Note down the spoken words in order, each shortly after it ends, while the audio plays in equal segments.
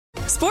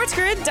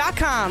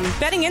SportsGrid.com.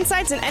 Betting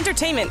insights and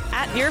entertainment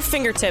at your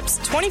fingertips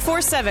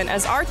 24/7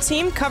 as our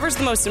team covers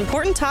the most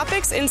important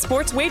topics in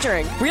sports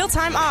wagering.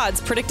 Real-time odds,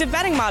 predictive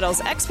betting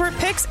models, expert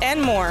picks,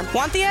 and more.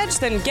 Want the edge?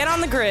 Then get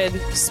on the grid.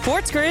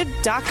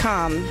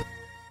 SportsGrid.com.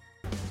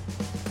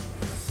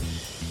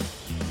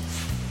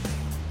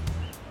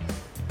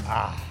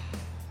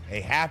 A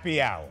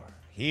happy hour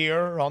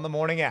here on the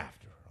morning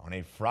after on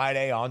a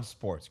Friday on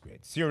Sports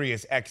Grid.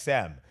 Sirius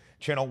XM,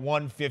 channel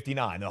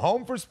 159, the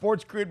home for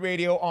Sports Grid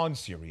Radio on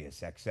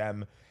Sirius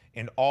XM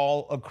and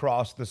all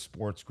across the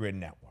Sports Grid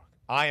network.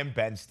 I am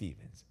Ben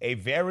Stevens. A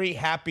very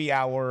happy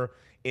hour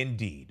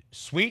indeed.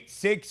 Sweet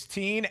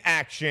 16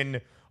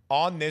 action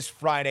on this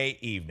Friday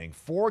evening.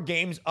 4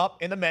 games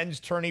up in the men's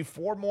tourney,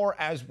 4 more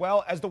as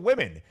well as the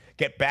women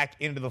get back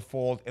into the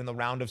fold in the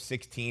round of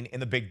 16 in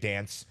the big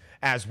dance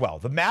as well.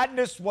 The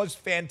madness was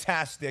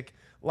fantastic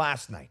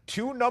last night.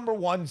 2 number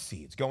 1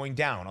 seeds going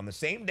down on the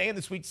same day in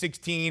the Sweet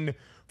 16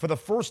 for the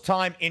first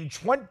time in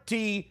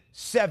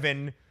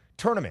 27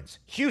 tournaments.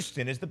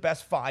 Houston is the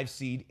best 5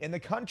 seed in the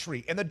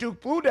country, and the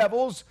Duke Blue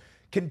Devils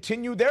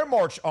continue their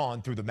march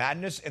on through the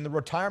madness, and the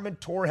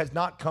retirement tour has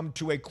not come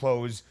to a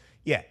close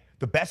yet.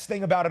 The best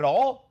thing about it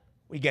all,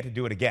 we get to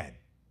do it again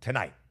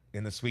tonight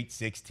in the Sweet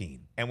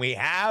 16. And we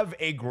have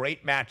a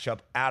great matchup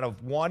out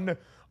of one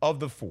of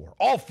the 4.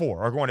 All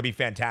 4 are going to be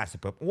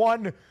fantastic, but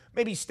one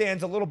maybe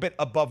stands a little bit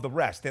above the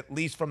rest, at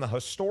least from the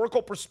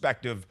historical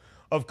perspective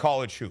of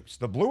college hoops.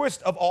 The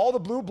bluest of all the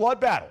blue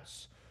blood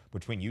battles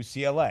between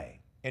UCLA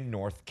and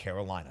North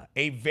Carolina.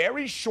 A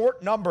very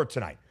short number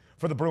tonight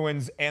for the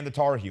Bruins and the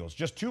Tar Heels.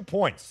 Just 2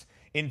 points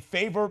in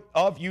favor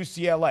of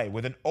UCLA,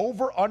 with an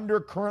over-under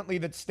currently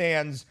that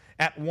stands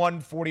at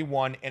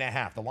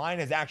 141.5. The line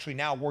has actually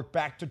now worked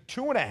back to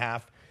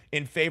 2.5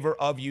 in favor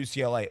of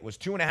UCLA. It was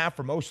 2.5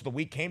 for most of the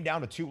week, came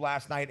down to 2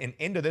 last night and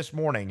into this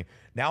morning.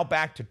 Now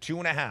back to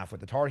 2.5 with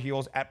the Tar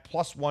Heels at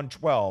plus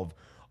 112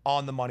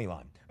 on the money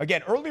line.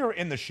 Again, earlier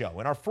in the show,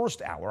 in our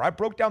first hour, I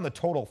broke down the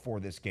total for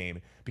this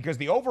game because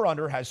the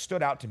over-under has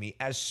stood out to me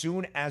as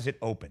soon as it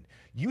opened.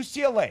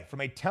 UCLA, from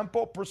a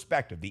tempo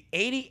perspective, the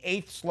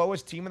 88th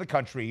slowest team in the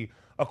country,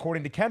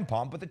 according to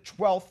KenPom, but the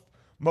 12th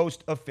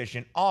most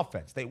efficient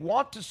offense. They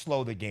want to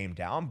slow the game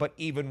down, but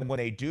even when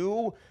they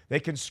do,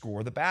 they can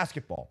score the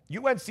basketball.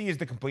 UNC is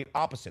the complete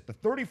opposite, the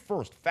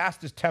 31st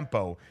fastest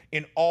tempo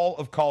in all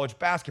of college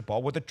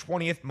basketball with the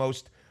 20th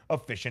most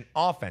efficient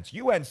offense.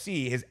 UNC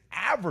is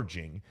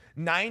averaging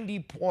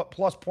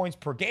 90-plus points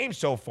per game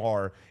so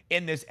far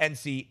in this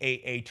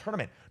NCAA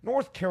tournament.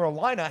 North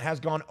Carolina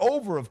has gone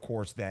over, of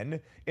course, then,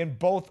 in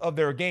both of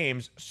their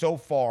games so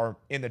far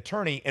in the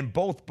tourney, and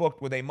both booked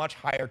with a much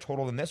higher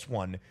total than this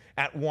one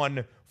at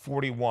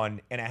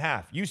 141.5.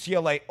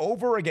 UCLA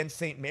over against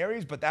St.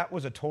 Mary's, but that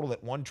was a total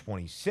at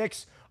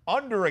 126.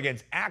 Under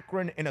against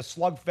Akron in a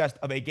slugfest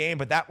of a game,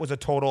 but that was a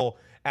total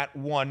at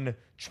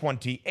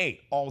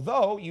 128.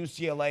 Although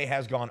UCLA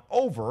has gone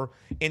over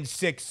in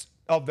 6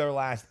 of their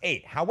last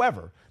 8.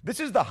 However, this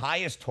is the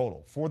highest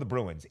total for the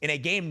Bruins in a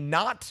game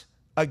not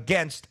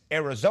against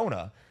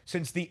Arizona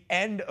since the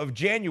end of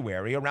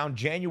January, around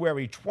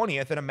January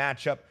 20th, in a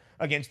matchup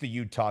against the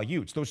Utah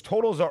Utes. Those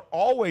totals are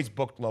always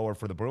booked lower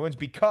for the Bruins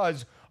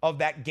because of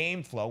that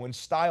game flow and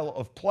style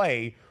of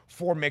play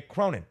for Mick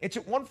Cronin. It's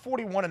at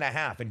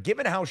 141.5, and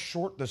given how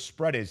short the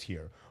spread is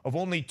here, of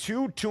only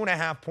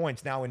 2.5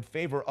 points now in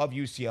favor of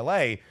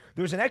UCLA,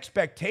 there's an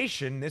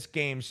expectation this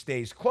game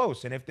stays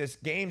close. And if this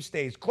game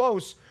stays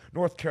close,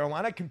 North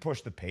Carolina can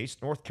push the pace.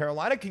 North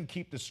Carolina can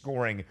keep the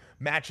scoring,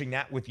 matching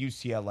that with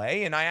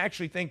UCLA. And I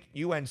actually think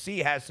UNC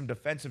has some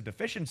defensive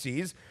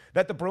deficiencies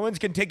that the Bruins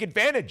can take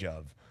advantage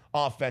of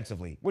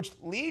offensively, which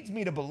leads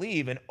me to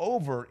believe an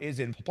over is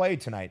in play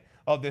tonight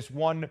of this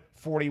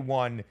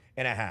 141.5.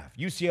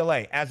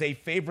 UCLA as a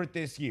favorite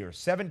this year,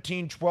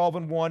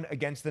 17-12-1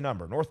 against the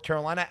number. North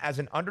Carolina as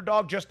an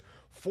underdog, just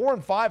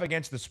 4-5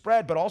 against the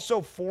spread, but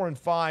also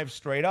 4-5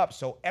 straight up.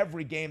 So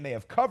every game they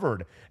have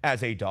covered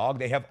as a dog,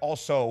 they have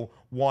also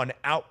won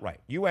outright.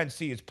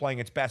 UNC is playing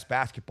its best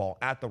basketball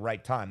at the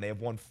right time. They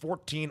have won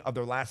 14 of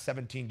their last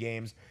 17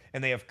 games,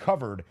 and they have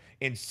covered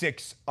in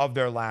 6 of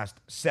their last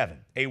 7.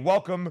 A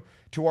welcome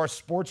to our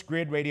Sports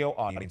Grid Radio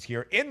audience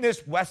here in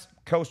this West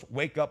Coast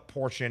wake-up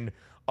portion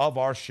of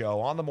our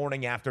show on the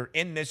morning after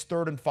in this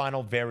third and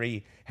final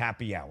very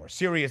happy hour.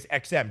 Sirius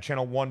XM,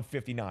 channel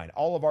 159.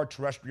 All of our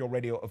terrestrial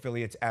radio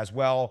affiliates as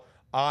well.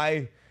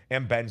 I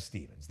am Ben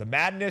Stevens. The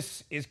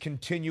madness is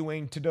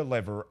continuing to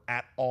deliver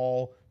at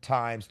all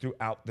times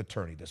throughout the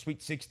tourney. The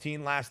Sweet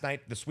 16 last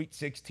night, the Sweet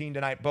 16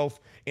 tonight, both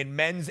in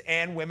men's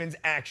and women's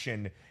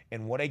action.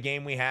 And what a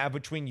game we have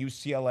between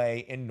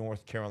UCLA and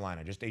North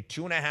Carolina. Just a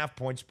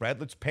 2.5-point spread.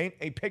 Let's paint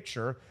a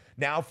picture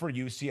now for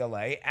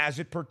UCLA as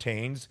it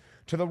pertains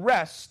to the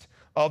rest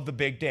of the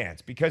big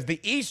dance, because the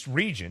East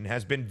region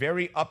has been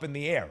very up in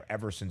the air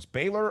ever since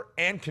Baylor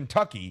and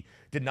Kentucky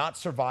did not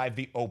survive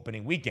the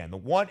opening weekend. The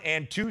 1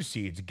 and 2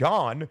 seeds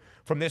gone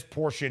from this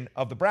portion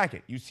of the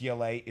bracket.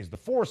 UCLA is the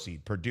 4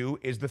 seed. Purdue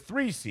is the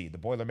 3 seed. The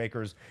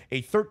Boilermakers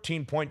a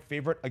 13-point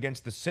favorite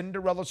against the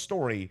Cinderella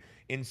story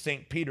in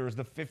St. Peter's,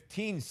 the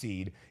 15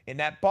 seed in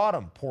that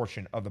bottom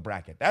portion of the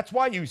bracket. That's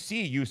why you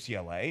see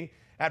UCLA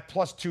at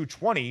plus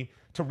 220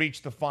 to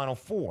reach the Final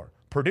Four.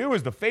 Purdue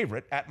is the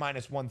favorite at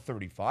minus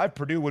 135.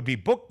 Purdue would be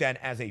booked then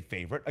as a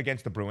favorite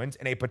against the Bruins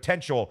in a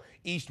potential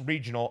East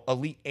Regional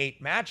Elite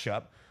Eight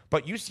matchup.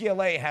 But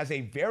UCLA has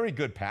a very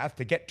good path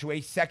to get to a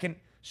second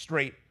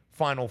straight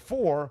Final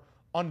Four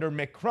under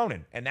Mick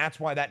Cronin. And that's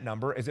why that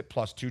number is at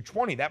plus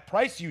 220. That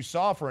price you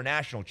saw for a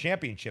national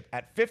championship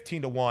at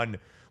 15-1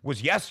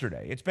 was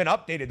yesterday. It's been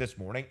updated this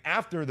morning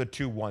after the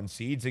 2-1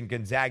 seeds in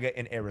Gonzaga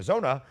and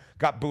Arizona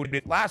got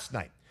booted last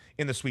night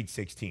in the Sweet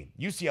 16.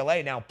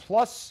 UCLA now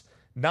plus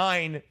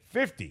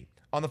 950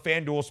 on the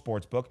FanDuel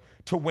Sportsbook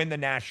to win the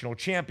national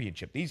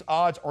championship. These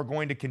odds are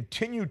going to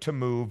continue to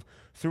move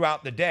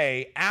throughout the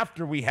day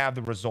after we have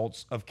the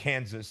results of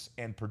Kansas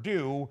and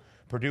Purdue.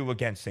 Purdue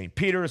against St.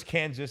 Peter's.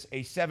 Kansas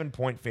a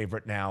 7-point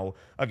favorite now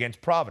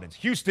against Providence.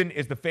 Houston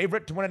is the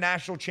favorite to win a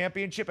national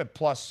championship at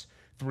plus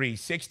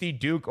 360.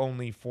 Duke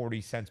only 40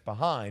 cents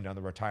behind on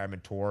the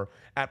retirement tour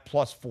at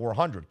plus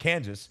 400.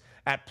 Kansas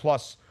at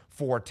plus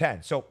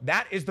 410. So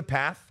that is the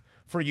path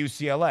for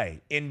UCLA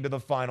into the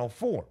Final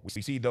Four.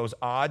 We see those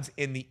odds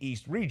in the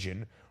East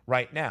region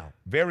right now.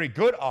 Very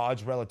good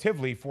odds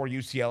relatively for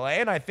UCLA,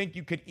 and I think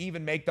you could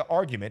even make the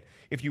argument,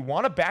 if you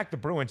want to back the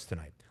Bruins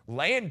tonight,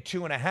 laying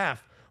 2.5,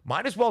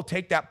 might as well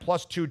take that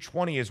plus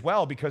 220 as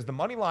well, because the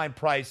money line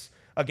price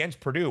against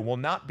Purdue will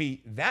not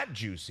be that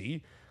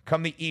juicy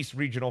come the East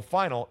Regional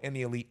Final in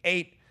the Elite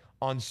Eight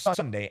on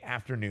Sunday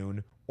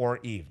afternoon or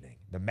evening.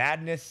 The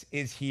madness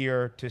is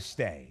here to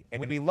stay.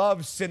 And we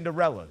love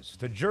Cinderellas.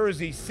 To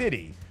Jersey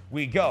City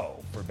we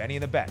go for Benny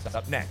and the Bets.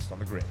 Up next on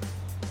The Grid.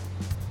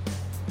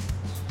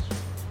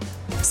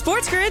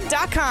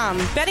 SportsGrid.com.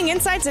 Betting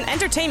insights and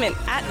entertainment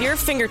at your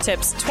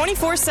fingertips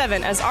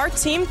 24/7 as our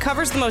team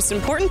covers the most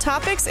important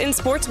topics in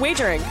sports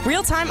wagering.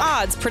 Real-time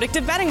odds,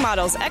 predictive betting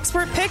models,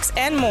 expert picks,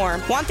 and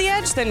more. Want the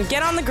edge? Then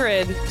get on the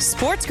grid.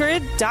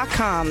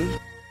 SportsGrid.com.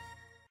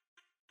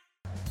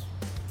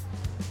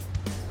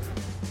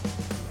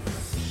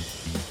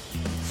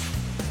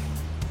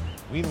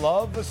 We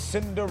love the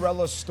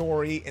Cinderella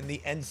story in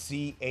the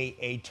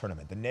NCAA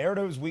Tournament. The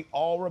narratives we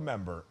all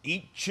remember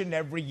each and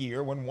every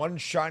year when one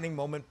shining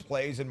moment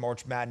plays and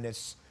March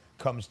Madness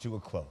comes to a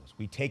close.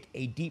 We take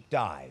a deep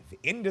dive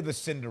into the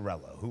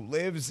Cinderella who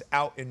lives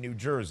out in New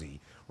Jersey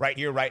right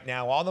here, right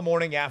now, on the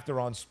morning after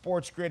on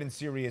Sports Grid and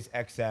Sirius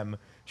XM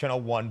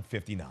Channel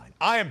 159.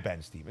 I am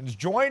Ben Stevens,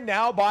 joined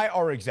now by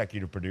our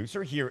executive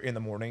producer here in the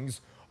mornings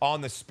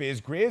on the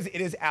Spiz Grizz.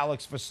 It is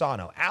Alex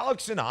Fasano.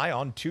 Alex and I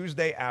on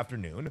Tuesday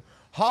afternoon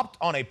hopped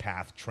on a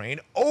PATH train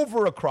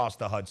over across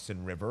the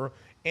Hudson River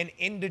and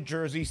into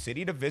Jersey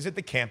City to visit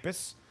the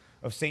campus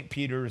of St.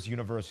 Peter's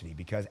University,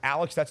 because,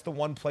 Alex, that's the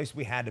one place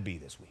we had to be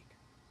this week.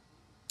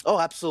 Oh,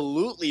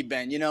 absolutely,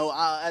 Ben. You know,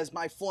 as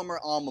my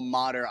former alma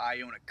mater,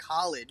 Iona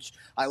College,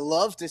 I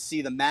love to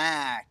see the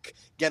MAC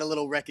get a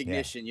little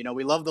recognition. Yeah. You know,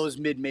 we love those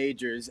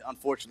mid-majors.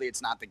 Unfortunately,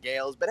 it's not the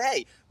Gales. But,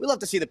 hey, we love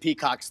to see the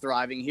Peacocks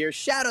thriving here.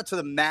 Shout out to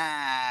the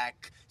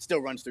MAC.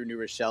 Still runs through New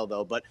Rochelle,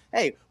 though. But,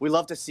 hey, we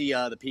love to see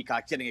the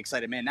Peacocks getting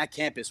excited. Man, that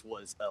campus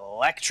was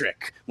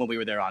electric when we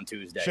were there on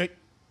Tuesday.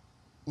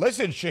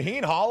 Listen,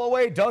 Shaheen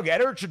Holloway, Doug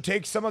Eddard should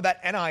take some of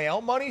that NIL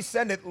money,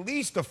 send at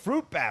least a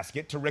fruit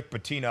basket to Rick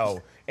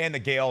Pitino and the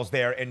Gales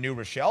there in New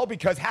Rochelle,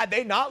 because had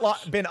they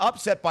not been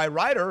upset by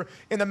Ryder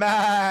in the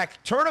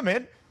MAC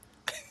tournament,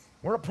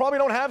 we probably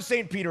don't have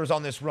St. Peter's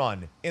on this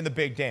run in the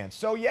big dance.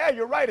 So, yeah,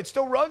 you're right. It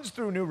still runs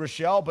through New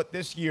Rochelle, but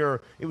this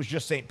year it was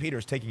just St.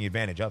 Peter's taking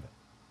advantage of it.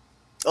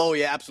 Oh,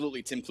 yeah,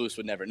 absolutely. Tim Cluse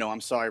would never. No,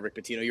 I'm sorry, Rick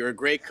Pitino. You're a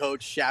great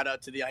coach. Shout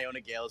out to the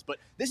Iona Gales. But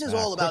this is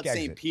all about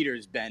St.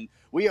 Peter's, Ben.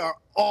 We are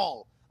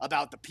all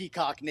about the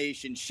Peacock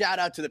Nation. Shout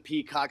out to the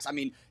Peacocks. I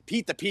mean,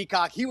 Pete the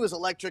Peacock, he was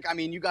electric. I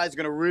mean, you guys are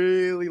going to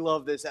really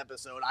love this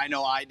episode. I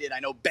know I did. I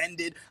know Ben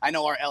did. I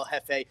know our El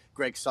Jefe,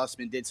 Greg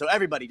Sussman, did. So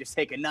everybody just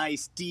take a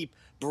nice, deep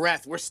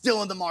breath. We're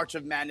still in the March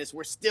of Madness.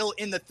 We're still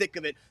in the thick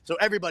of it. So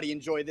everybody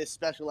enjoy this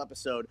special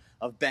episode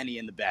of Benny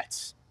and the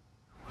Bets.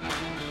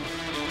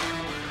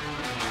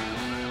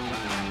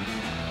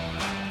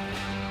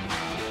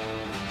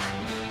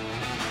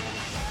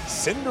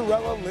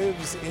 Cinderella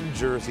lives in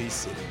Jersey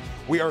City.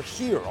 We are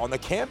here on the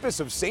campus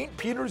of St.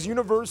 Peter's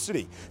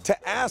University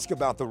to ask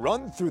about the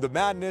run through the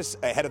madness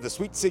ahead of the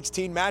Sweet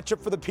 16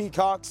 matchup for the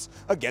Peacocks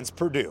against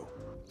Purdue.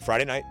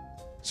 Friday night,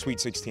 Sweet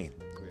 16.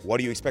 What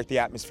do you expect the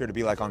atmosphere to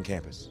be like on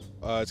campus?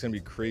 It's going to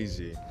be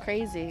crazy.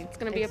 Crazy. It's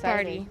going to be a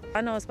party.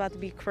 I know it's about to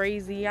be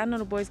crazy. I know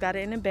the boys got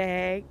it in the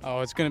bag.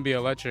 Oh, it's going to be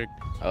electric.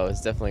 Oh,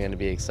 it's definitely going to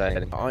be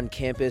exciting. On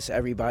campus,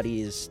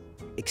 everybody is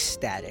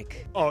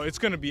ecstatic. Oh, it's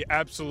going to be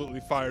absolutely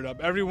fired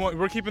up.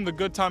 We're keeping the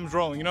good times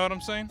rolling. You know what I'm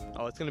saying?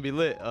 Oh, it's going to be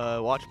lit.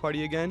 Watch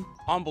party again.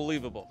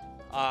 Unbelievable.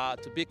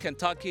 to beat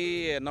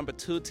Kentucky, a number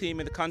 2 team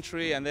in the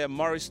country, and then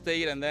Murray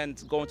State, and then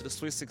going to the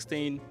Sweet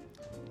 16.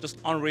 Just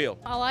unreal.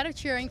 A lot of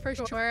cheering for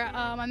sure.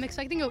 I'm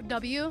expecting a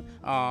W.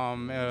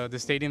 The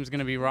stadium's going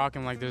to be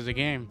rocking like there's a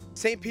game.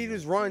 St.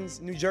 Peter's runs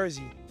New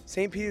Jersey.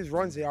 St. Peter's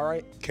runs it, all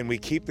right? Can we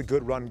keep the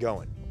good run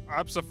going?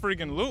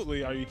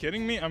 Abso-freaking-lutely. Are you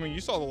kidding me? I mean, you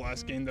saw the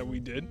last game that we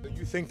did.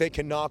 You think they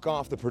can knock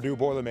off the Purdue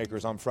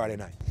Boilermakers on Friday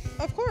night?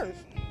 Of course.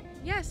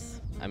 Yes.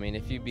 I mean,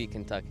 if you beat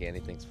Kentucky,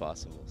 anything's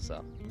possible,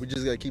 so. We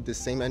just got to keep the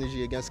same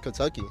energy against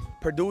Kentucky.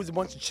 Purdue is a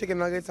bunch of chicken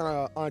nuggets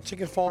on a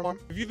chicken farm.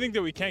 If you think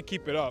that we can't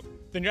keep it up,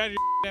 then you're out of your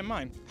damn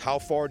mind. How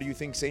far do you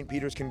think St.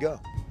 Peter's can go?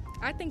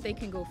 I think they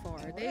can go far.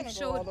 They've Go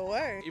showed all the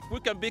way. If we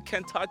can beat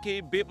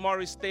Kentucky, beat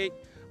Murray State,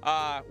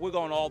 we're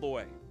going all the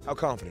way. How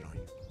confident are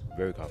you?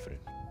 Very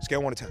confident.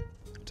 Scale 1 to 10.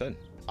 10.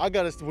 I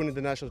got us to win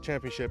the national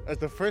championship as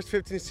the first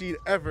 15 seed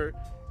ever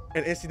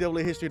in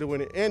NCAA history to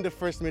win it, and the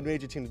first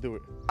mid-major team to do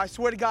it. I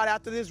swear to God,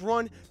 after this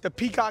run, the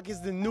Peacock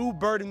is the new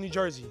bird in New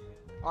Jersey.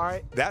 All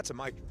right? That's a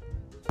mic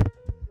drop.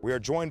 We are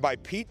joined by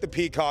Pete the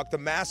Peacock, the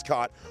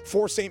mascot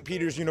for St.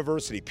 Peter's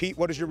University. Pete,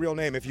 what is your real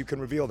name, if you can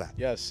reveal that?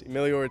 Yes,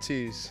 Emilio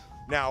Ortiz.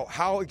 Now,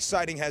 how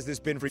exciting has this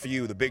been for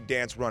you, the big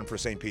dance run for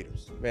St.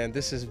 Peter's? Man,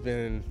 this has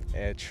been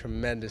a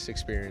tremendous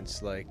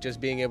experience. Like,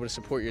 just being able to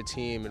support your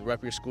team and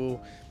rep your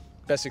school,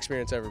 best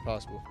experience ever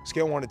possible.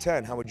 Scale 1 to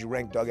 10, how would you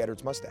rank Doug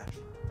Eddert's mustache?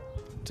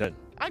 10.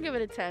 I'll give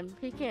it a 10.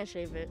 He can't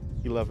shave it.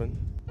 11.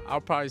 I'll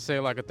probably say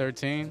like a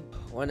 13.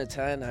 1 to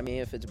 10, I mean,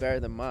 if it's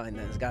better than mine,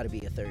 then it's got to be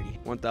a 30.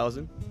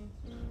 1,000.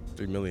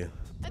 3 million.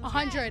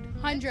 100.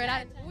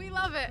 We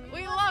love it.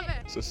 We love it.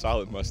 It's a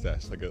solid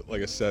mustache,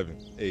 like a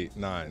 7, 8,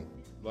 9.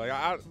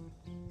 Like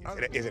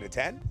Is it a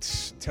 10?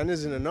 10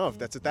 isn't enough.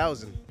 That's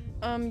 1,000.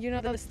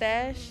 The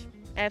stash,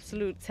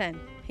 absolute 10.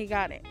 He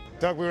got it.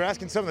 Doug, we were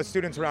asking some of the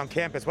students around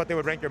campus what they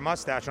would rank your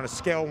mustache on a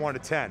scale 1 to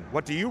 10.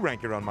 What do you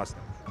rank your own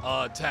mustache?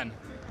 10.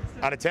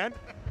 Out of 10?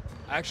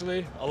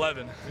 Actually,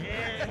 11.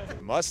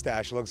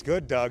 Mustache looks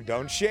good, Doug.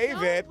 Don't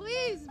shave it.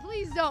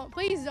 Please don't.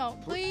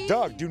 Please.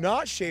 Doug, do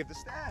not shave the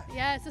stash.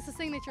 Yes, it's a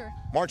signature.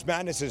 March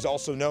Madness is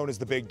also known as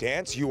the big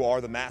dance. You are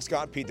the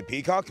mascot, Pete the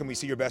Peacock. Can we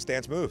see your best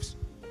dance moves?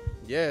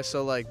 Yeah,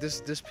 so like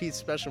this Pete's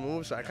special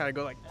move, so I kind of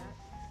go like that,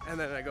 and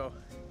then I go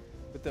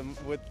with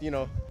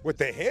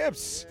the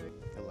hips.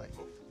 And like.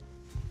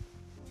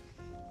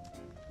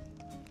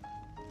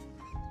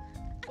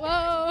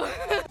 Whoa.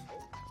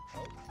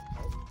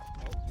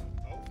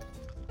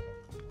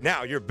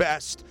 Now, your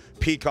best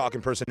Peacock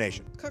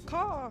impersonation.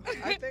 Caw,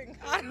 I think.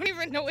 I don't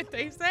even know what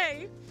they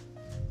say.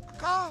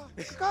 Caw.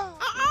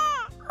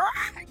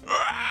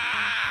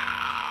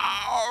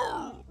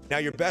 Now,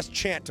 your best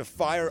chant to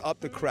fire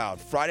up the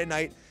crowd. Friday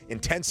night,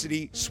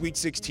 intensity, Sweet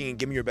 16.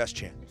 Give me your best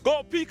chant.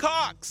 Go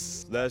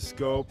Peacocks! Let's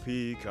go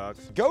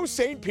Peacocks. Go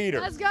St. Peter.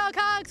 Let's go,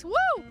 Cox. Woo!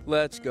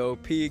 Let's go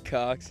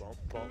Peacocks.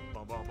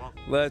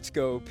 Let's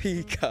go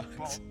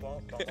Peacocks.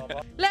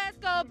 Let's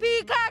go,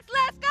 Peacocks.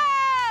 Let's go!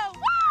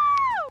 Woo!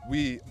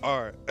 We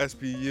are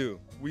SPU.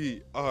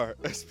 We are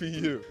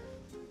SPU.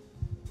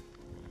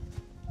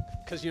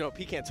 Because,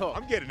 Pete can't talk.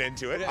 I'm getting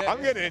into it.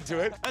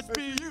 SPU,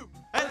 SPU,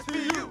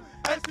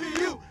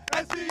 SPU,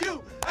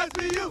 SPU,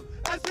 SPU,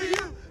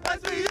 SPU,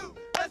 SPU,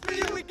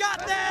 SPU. We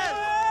got this!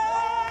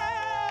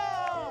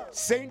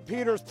 St.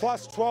 Peter's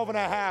plus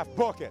 12.5.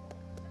 Book it.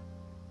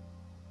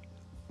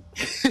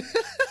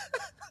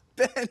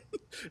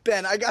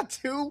 Ben, I got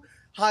 2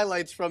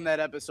 highlights from that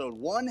episode.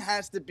 One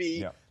has to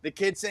be the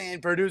kid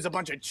saying Purdue's a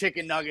bunch of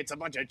chicken nuggets, a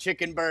bunch of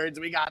chicken birds.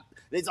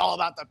 It's all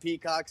about the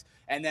Peacocks.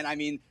 And then,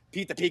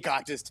 Pete the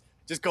Peacock just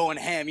going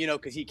ham,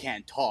 because he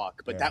can't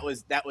talk. But that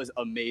was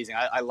amazing.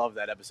 I love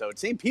that episode.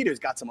 St. Peter's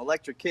got some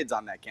electric kids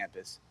on that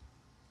campus.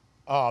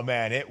 Oh,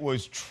 man, it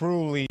was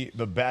truly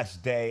the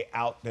best day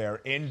out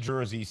there in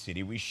Jersey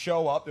City. We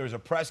show up. There's a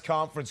press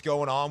conference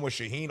going on with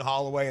Shaheen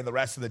Holloway and the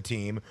rest of the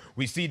team.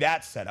 We see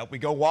that set up. We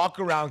go walk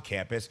around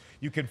campus.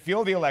 You can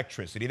feel the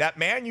electricity. That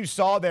man you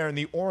saw there in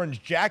the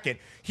orange jacket,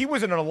 he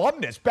was an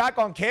alumnus back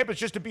on campus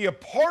just to be a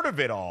part of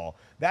it all.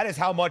 That is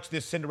how much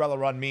this Cinderella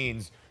run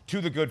means to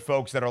the good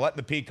folks that are letting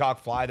the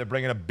Peacock fly. They're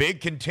bringing a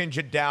big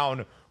contingent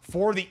down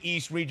for the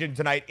East region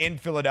tonight in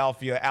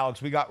Philadelphia.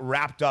 Alex, we got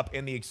wrapped up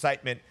in the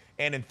excitement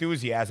and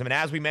enthusiasm. And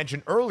as we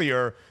mentioned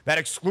earlier, that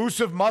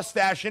exclusive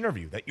mustache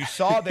interview that you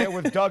saw there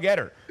with Doug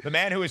Edder, the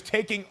man who is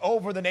taking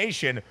over the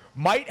nation,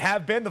 might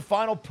have been the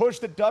final push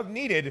that Doug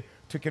needed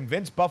to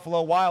convince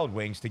Buffalo Wild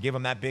Wings to give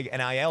him that big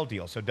NIL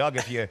deal. So, Doug,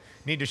 if you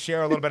need to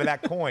share a little bit of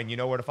that coin, you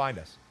know where to find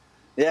us.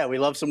 Yeah, we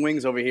love some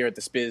wings over here at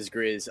the Spiz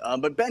Grizz.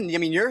 But, Ben,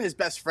 you're his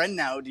best friend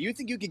now. Do you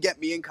think you could get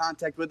me in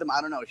contact with him?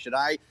 I don't know. Should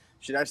I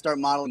start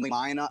modeling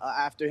mine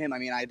after him?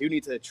 I do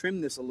need to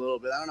trim this a little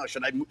bit. I don't know.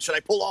 Should I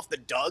pull off the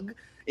Doug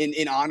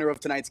in honor of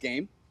tonight's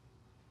game?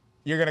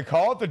 You're going to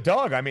call it the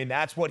Doug.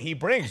 That's what he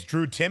brings.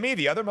 Drew Timme,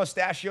 the other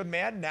mustachioed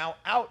man, now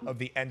out of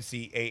the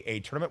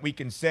NCAA tournament. We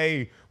can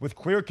say with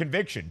clear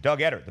conviction,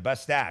 Doug Edder, the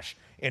best stash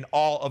in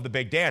all of the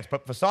big dance.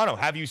 But, Fasano,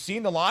 have you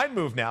seen the line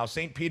move now?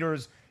 St.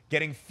 Peter's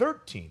getting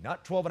 13,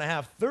 not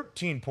 12.5,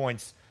 13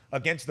 points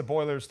against the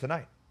Boilers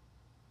tonight.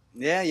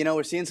 Yeah,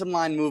 we're seeing some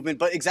line movement,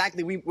 but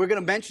exactly, we're going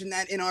to mention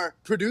that in our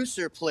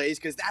producer plays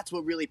because that's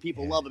what really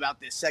people love about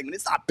this segment.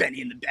 It's not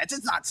Benny and the Bets.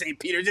 It's not St.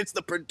 Peter's. It's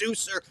the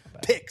producer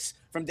picks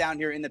from down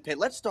here in the pit.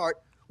 Let's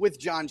start with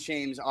John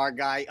Shames, our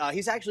guy.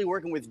 He's actually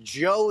working with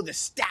Joe, the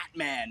stat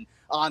man,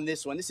 on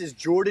this one. This is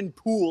Jordan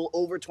Poole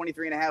over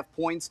 23.5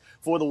 points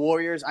for the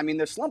Warriors. I mean,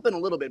 they're slumping a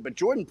little bit, but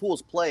Jordan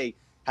Poole's play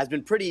has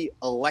been pretty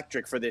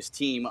electric for this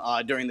team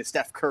during the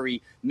Steph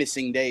Curry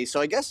missing days.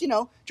 So I guess,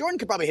 Jordan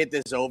could probably hit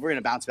this over in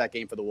a bounce-back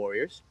game for the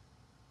Warriors.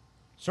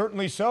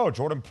 Certainly so.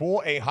 Jordan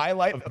Poole, a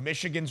highlight of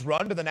Michigan's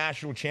run to the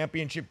national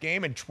championship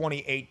game in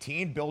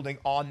 2018, building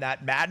on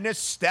that madness.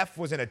 Steph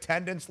was in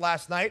attendance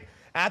last night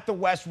at the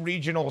West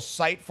Regional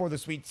site for the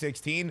Sweet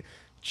 16,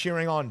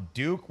 cheering on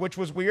Duke, which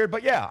was weird.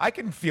 But yeah, I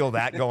can feel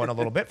that going a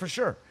little bit for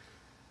sure.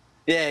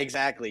 Yeah,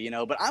 exactly.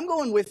 But I'm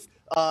going with,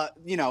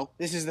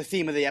 this is the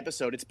theme of the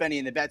episode. It's Benny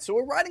and the Bet. So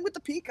we're riding with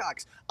the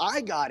Peacocks. I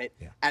got it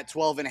at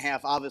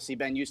 12.5. Obviously,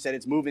 Ben, you said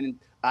it's moving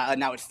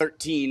now at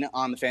 13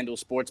 on the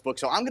FanDuel Sportsbook.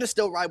 So I'm going to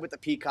still ride with the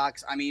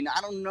Peacocks. I mean,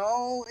 I don't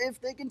know if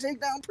they can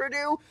take down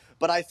Purdue,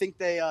 but I think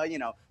they,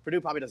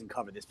 Purdue probably doesn't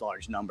cover this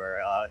large number.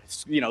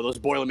 Those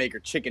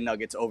Boilermaker chicken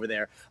nuggets over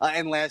there.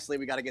 And lastly,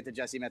 we got to get to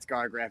Jesse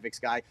Metzgar,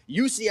 graphics guy.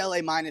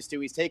 UCLA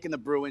 -2. He's taking the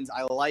Bruins.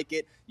 I like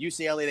it.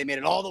 UCLA, they made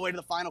it all the way to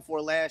the Final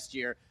Four last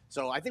year.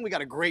 So I think we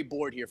got a great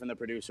board here from the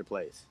producer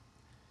plays.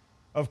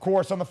 Of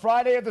course, on the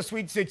Friday of the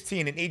Sweet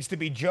 16, it needs to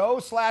be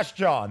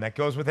Joe/John that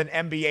goes with an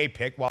NBA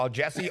pick, while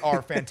Jesse,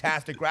 our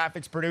fantastic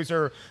graphics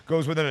producer,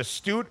 goes with an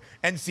astute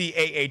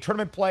NCAA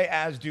tournament play,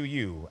 as do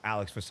you,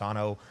 Alex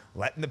Fasano,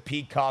 letting the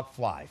Peacock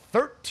fly.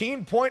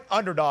 13-point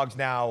underdogs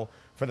now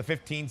for the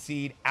 15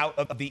 seed out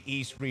of the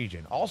East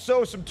region.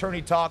 Also, some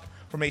tourney talk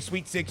from a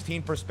Sweet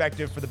 16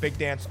 perspective for the big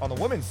dance on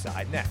the women's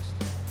side next.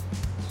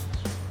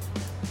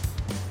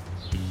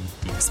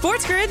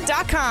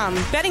 SportsGrid.com.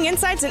 Betting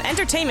insights and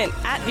entertainment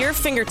at your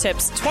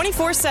fingertips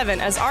 24/7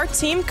 as our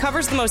team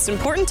covers the most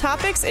important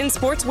topics in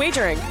sports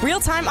wagering.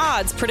 Real-time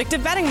odds,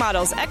 predictive betting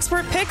models,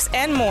 expert picks,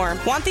 and more.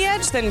 Want the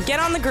edge? Then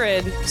get on the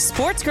grid.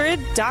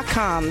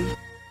 SportsGrid.com.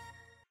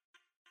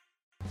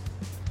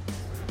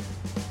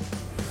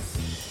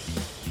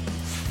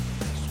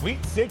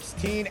 Sweet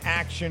 16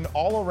 action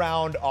all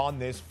around on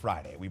this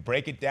Friday. We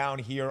break it down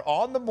here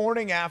on the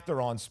morning after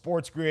on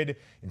Sports Grid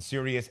in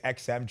Sirius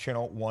XM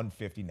channel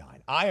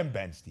 159. I am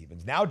Ben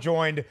Stevens, now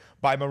joined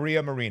by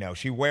Maria Marino.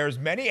 She wears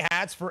many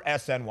hats for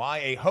SNY,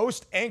 a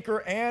host,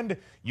 anchor, and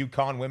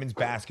UConn women's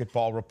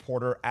basketball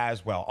reporter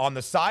as well. On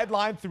the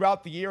sideline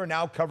throughout the year,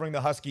 now covering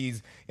the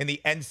Huskies in the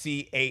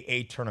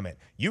NCAA Tournament.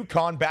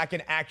 UConn back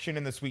in action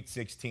in the Sweet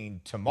 16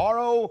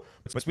 tomorrow.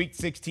 Sweet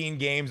 16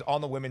 games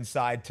on the women's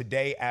side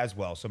today as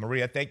well. So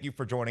Maria, thank you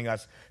for joining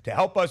us to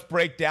help us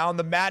break down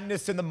the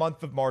madness in the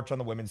month of March on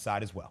the women's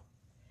side as well.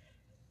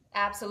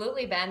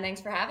 Absolutely, Ben. Thanks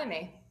for having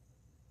me.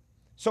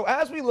 So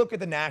as we look at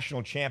the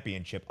national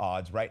championship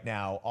odds right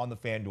now on the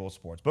FanDuel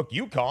Sportsbook,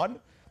 UConn,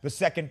 the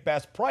second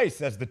best price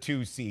as the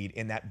 2 seed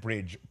in that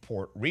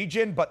Bridgeport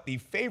region, but the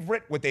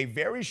favorite with a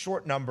very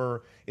short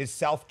number is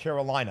South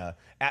Carolina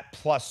at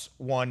plus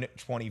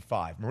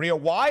 125. Maria,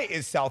 why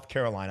is South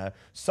Carolina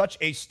such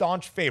a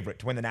staunch favorite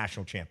to win the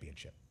national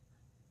championship?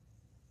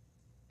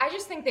 I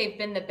just think they've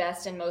been the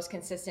best and most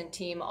consistent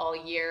team all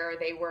year.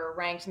 They were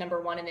ranked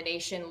 #1 in the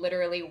nation,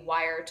 literally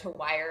wire to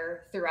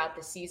wire throughout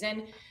the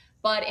season.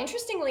 But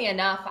interestingly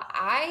enough,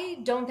 I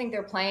don't think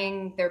they're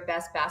playing their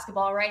best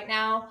basketball right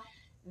now.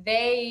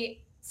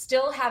 They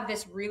still have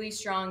this really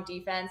strong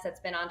defense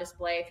that's been on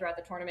display throughout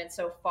the tournament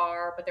so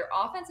far, but their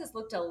offense has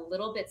looked a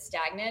little bit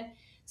stagnant.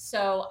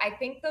 So I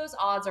think those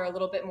odds are a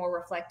little bit more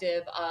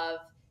reflective of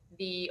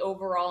the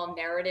overall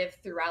narrative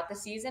throughout the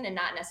season and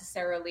not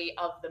necessarily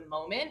of the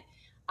moment.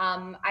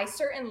 I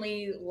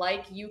certainly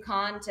like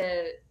UConn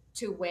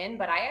to win,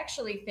 but I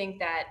actually think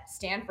that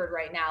Stanford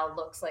right now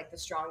looks like the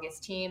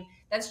strongest team.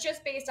 That's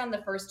just based on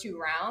the first 2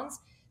 rounds.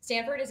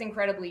 Stanford is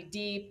incredibly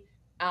deep.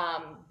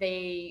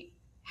 They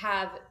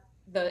have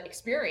the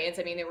experience.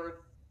 I mean, they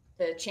were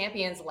the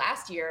champions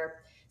last year.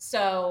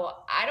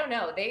 So I don't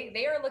know.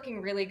 They are looking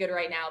really good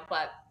right now,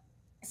 but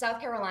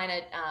South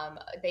Carolina,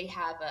 they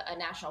have a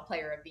National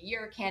Player of the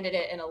Year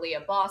candidate in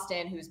Aaliyah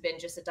Boston, who's been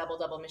just a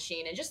double-double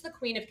machine and just the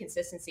queen of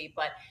consistency.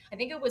 But I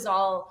think it was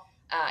a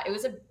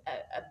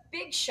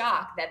big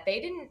shock that they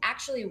didn't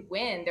actually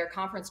win their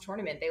conference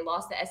tournament. They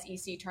lost the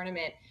SEC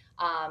tournament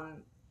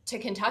to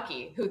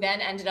Kentucky, who then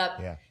ended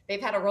up,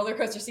 they've had a roller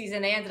coaster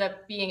season. They ended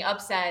up being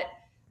upset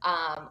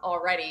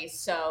already.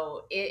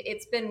 So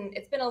it's been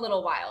a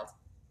little wild.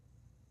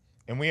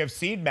 And we have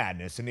seed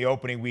madness in the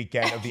opening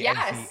weekend of the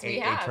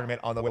NCAA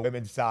tournament on the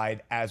women's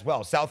side as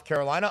well. South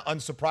Carolina,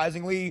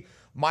 unsurprisingly,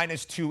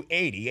 minus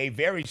 280, a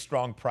very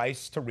strong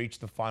price to reach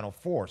the Final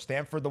Four.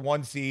 Stanford, the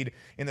 1 seed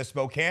in the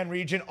Spokane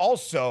region,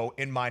 also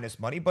in minus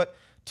money. But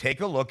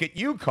take a look at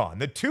UConn,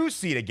 the 2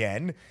 seed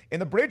again in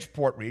the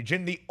Bridgeport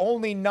region, the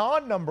only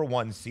non-number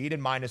 1 seed in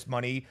minus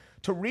money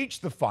to reach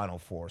the Final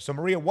Four. So,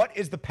 Maria, what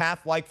is the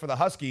path like for the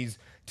Huskies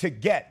to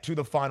get to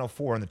the Final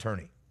Four in the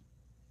tourney?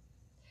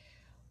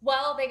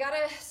 Well, they got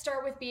to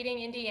start with beating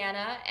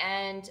Indiana,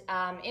 and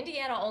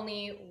Indiana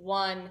only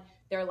won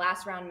their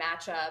last round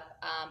matchup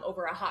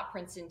over a hot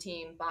Princeton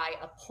team by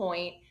a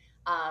point.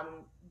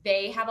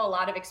 They have a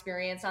lot of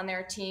experience on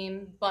their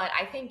team, but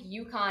I think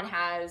UConn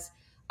has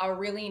a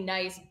really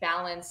nice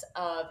balance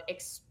of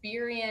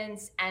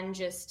experience and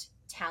just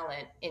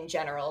talent in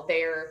general.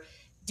 They're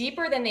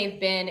deeper than they've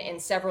been in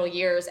several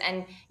years.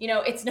 And,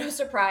 it's no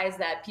surprise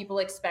that people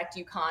expect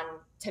UConn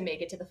to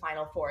make it to the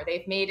Final Four.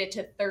 They've made it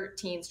to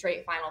 13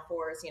 straight Final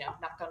Fours,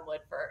 knock on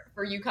wood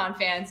for UConn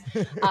fans.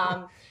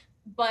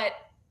 But,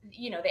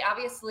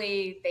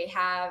 they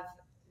have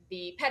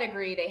the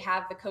pedigree, they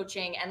have the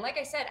coaching. And like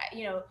I said,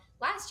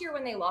 last year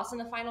when they lost in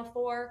the Final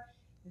Four,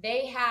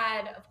 they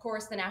had, of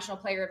course, the National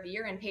Player of the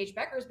Year in Paige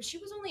Beckers, but she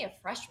was only a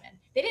freshman.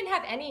 They didn't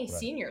have any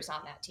seniors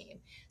on that team.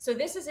 So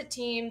this is a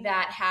team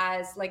that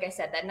has, like I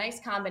said, that nice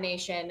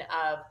combination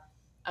of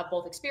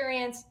both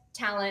experience,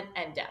 talent,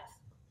 and depth.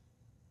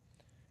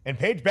 And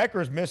Paige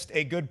Beckers missed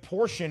a good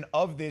portion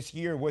of this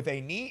year with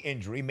a knee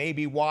injury,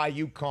 maybe why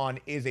UConn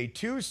is a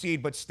 2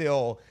 seed, but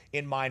still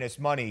in minus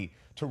money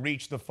to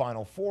reach the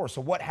Final Four. So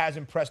what has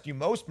impressed you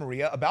most,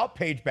 Maria, about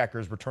Paige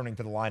Beckers returning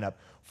to the lineup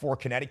for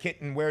Connecticut,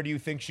 and where do you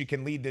think she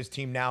can lead this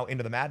team now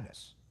into the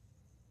madness?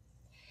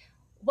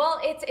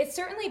 Well, it's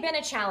certainly been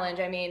a challenge.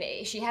 I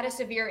mean, she had a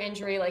severe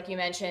injury, like you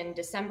mentioned,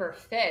 December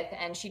 5th,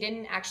 and she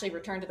didn't actually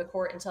return to the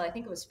court until I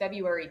think it was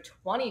February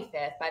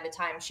 25th by the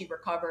time she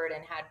recovered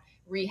and had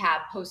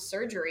rehab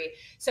post-surgery.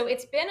 So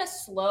it's been a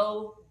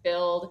slow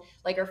build.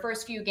 Like her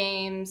first few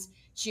games,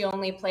 she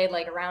only played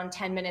like around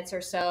 10 minutes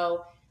or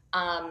so.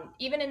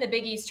 Even in the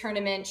Big East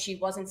tournament, she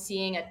wasn't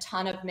seeing a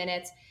ton of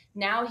minutes.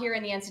 Now here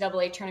in the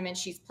NCAA tournament,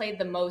 she's played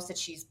the most that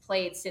she's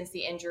played since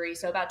the injury.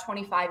 So about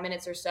 25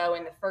 minutes or so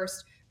in the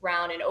first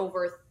round and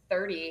over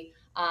 30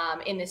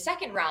 in the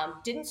second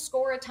round. Didn't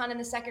score a ton in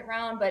the second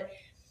round, but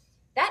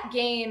that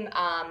game,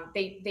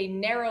 they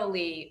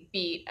narrowly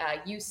beat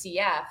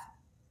UCF.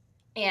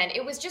 And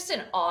it was just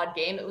an odd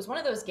game. It was one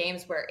of those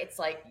games where it's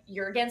like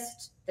you're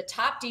against the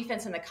top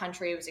defense in the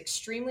country. It was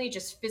extremely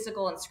just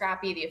physical and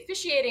scrappy. The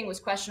officiating was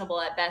questionable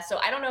at best. So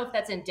I don't know if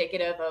that's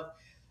indicative of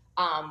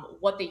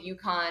what the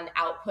UConn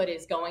output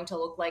is going to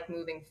look like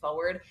moving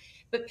forward.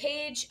 But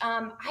Paige,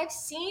 I've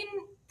seen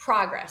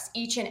progress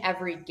each and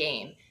every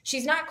game.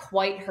 She's not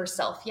quite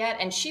herself yet,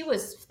 and she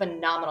was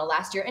phenomenal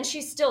last year, and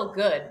she's still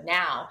good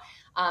now.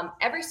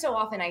 Every so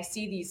often I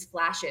see these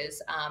flashes.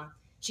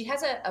 She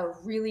has a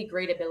really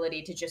great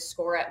ability to just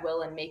score at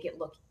will and make it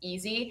look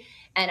easy.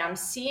 And I'm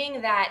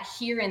seeing that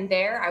here and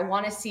there. I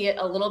want to see it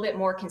a little bit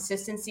more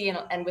consistency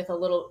and with a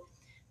little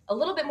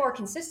bit more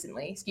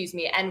consistently,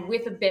 and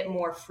with a bit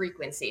more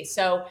frequency.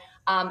 So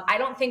I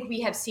don't think we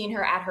have seen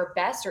her at her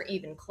best or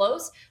even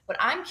close. What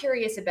I'm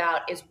curious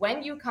about is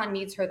when UConn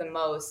needs her the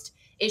most,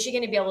 is she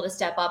going to be able to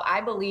step up?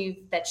 I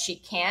believe that she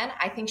can.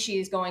 I think she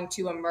is going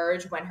to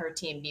emerge when her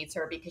team needs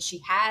her because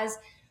she has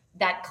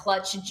that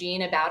clutch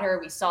gene about her.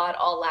 We saw it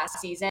all last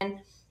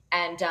season.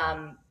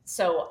 And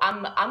so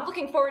I'm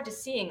looking forward to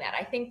seeing that.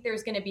 I think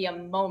there's going to be a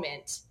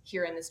moment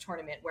here in this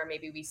tournament where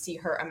maybe we see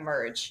her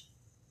emerge.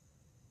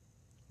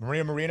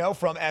 Maria Marino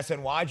from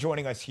SNY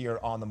joining us here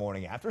on the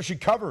morning after. She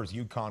covers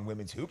UConn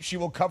women's hoops. She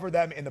will cover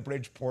them in the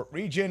Bridgeport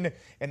region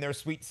in their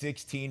Sweet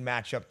 16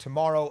 matchup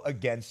tomorrow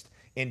against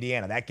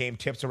Indiana. That game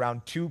tips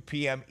around 2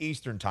 p.m.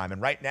 Eastern time.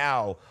 And right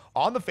now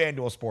on the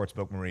FanDuel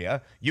Sportsbook,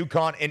 Maria,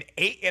 UConn an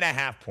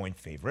 8.5-point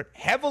favorite,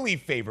 heavily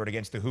favored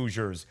against the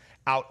Hoosiers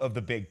out of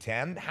the Big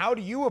Ten. How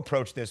do you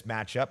approach this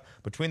matchup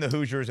between the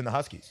Hoosiers and the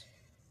Huskies?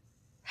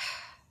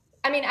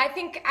 I mean, I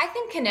think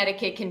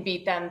Connecticut can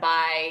beat them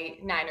by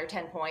 9 or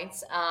 10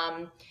 points.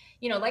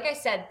 Like I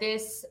said,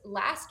 this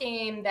last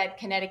game that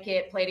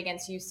Connecticut played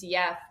against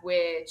UCF,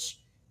 which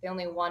they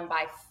only won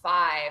by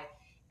 5,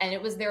 and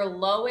it was their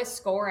lowest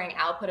scoring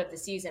output of the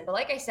season. But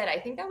like I said, I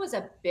think that was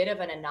a bit of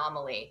an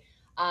anomaly.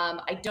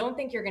 I don't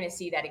think you're going to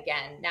see that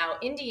again. Now,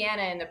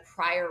 Indiana in the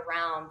prior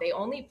round, they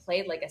only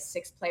played like a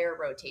 6-player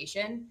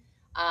rotation.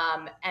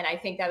 And I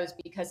think that was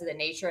because of the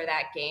nature of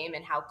that game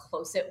and how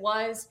close it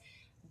was.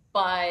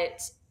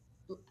 But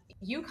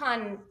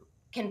UConn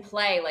can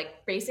play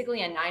like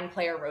basically a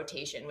 9-player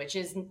rotation, which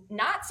is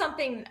not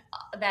something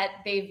that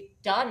they've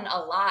done a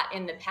lot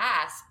in the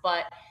past.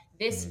 But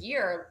this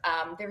year,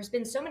 there's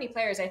been so many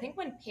players. I think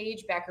when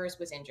Paige Beckers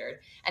was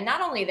injured, and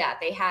not only that,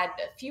 they had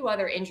a few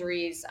other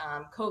injuries,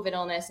 COVID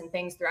illness and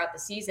things throughout the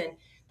season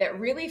that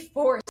really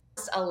forced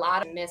a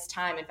lot of missed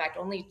time. In fact,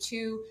 only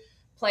 2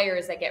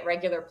 players that get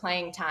regular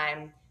playing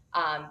time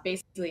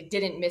basically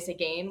didn't miss a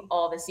game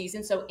all the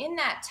season. So in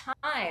that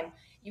time,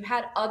 you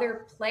had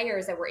other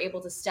players that were able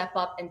to step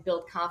up and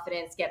build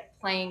confidence, get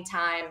playing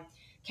time.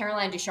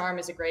 Caroline Ducharme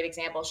is a great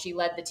example. She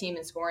led the team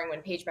in scoring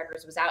when Paige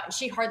Beckers was out, and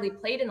she hardly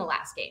played in the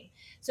last game.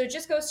 So it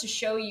just goes to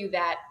show you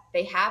that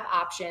they have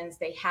options,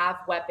 they have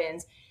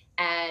weapons,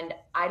 and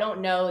I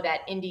don't know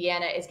that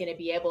Indiana is going to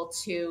be able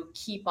to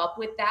keep up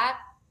with that.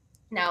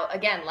 Now,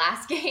 again,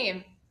 last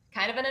game,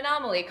 kind of an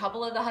anomaly. A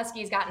couple of the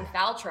Huskies got in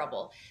foul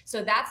trouble.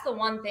 So that's the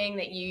one thing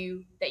that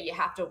you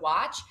have to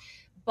watch.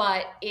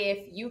 But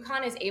if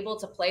UConn is able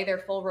to play their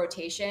full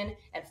rotation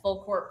and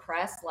full court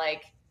press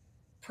like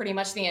pretty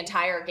much the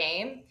entire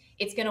game,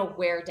 it's going to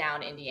wear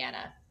down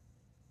Indiana.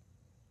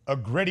 A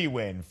gritty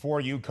win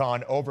for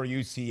UConn over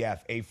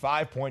UCF, a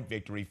 5-point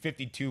victory,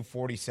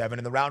 52-47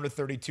 in the round of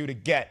 32 to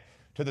get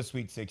to the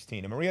Sweet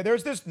 16. And Maria,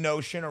 there's this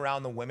notion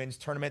around the women's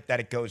tournament that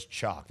it goes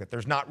chalk, that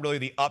there's not really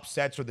the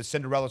upsets or the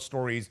Cinderella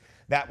stories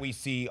that we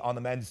see on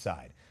the men's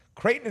side.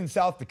 Creighton and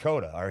South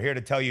Dakota are here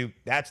to tell you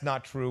that's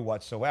not true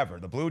whatsoever.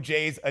 The Blue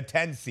Jays, a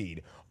 10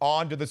 seed,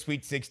 on to the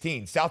Sweet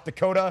 16. South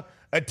Dakota,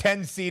 a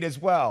 10 seed as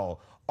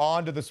well,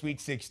 on to the Sweet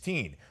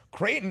 16.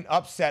 Creighton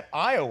upset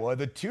Iowa,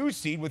 the 2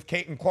 seed, with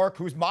Caitlin Clark,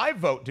 who's my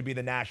vote to be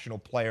the National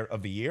Player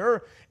of the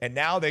Year. And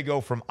now they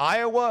go from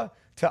Iowa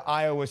to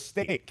Iowa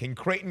State. Can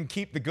Creighton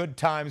keep the good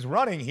times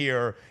running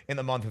here in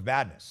the month of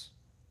madness?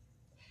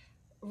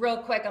 Real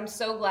quick, I'm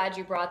so glad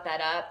you brought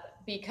that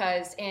up,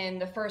 because in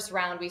the first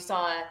round, we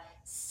saw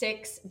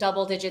 6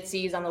 double-digit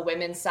seeds on the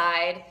women's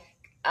side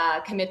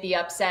commit the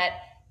upset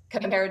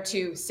compared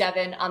to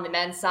 7 on the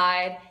men's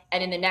side.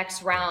 And in the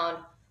next round,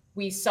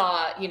 we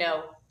saw,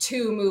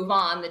 2 move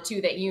on, the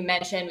 2 that you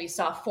mentioned. We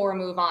saw 4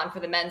 move on for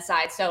the men's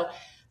side. So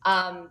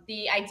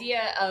the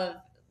idea of,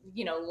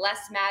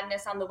 less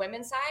madness on the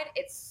women's side,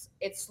 it's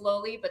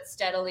slowly but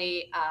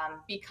steadily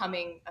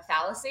becoming a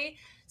fallacy.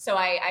 So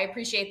I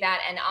appreciate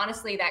that. And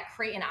honestly, that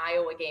Creighton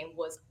Iowa game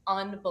was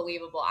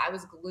unbelievable. I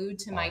was glued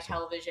to my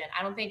television.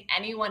 I don't think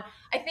anyone,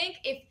 I think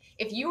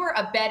if you were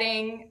a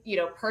betting,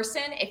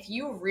 person, if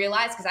you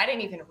realize, because I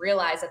didn't even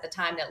realize at the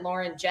time that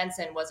Lauren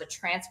Jensen was a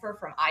transfer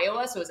from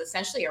Iowa. So it was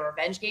essentially a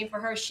revenge game for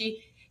her.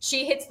 She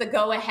hits the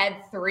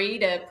go-ahead 3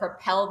 to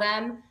propel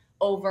them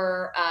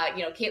over,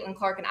 Caitlin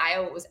Clark in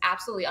Iowa. It was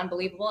absolutely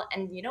unbelievable.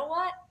 And you know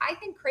what? I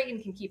think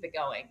Creighton can keep it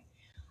going.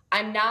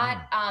 I'm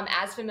not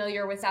as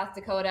familiar with South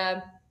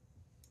Dakota.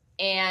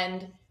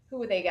 And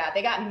who they got?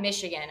 They got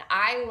Michigan.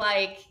 I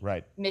like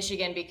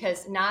Michigan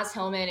because Naz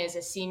Hillman is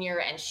a senior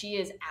and she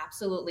is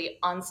absolutely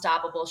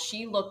unstoppable.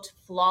 She looked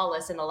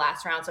flawless in the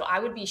last round. So I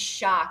would be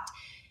shocked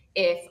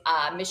if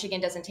Michigan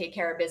doesn't take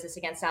care of business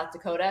against South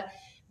Dakota.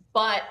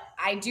 But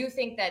I do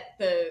think that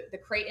the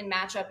Creighton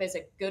matchup is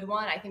a good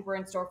one. I think we're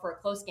in store for a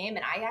close game.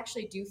 And I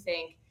actually do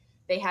think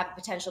they have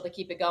the potential to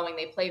keep it going.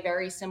 They play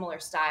very similar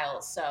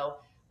styles. So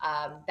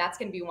that's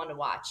going to be one to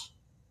watch.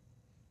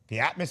 The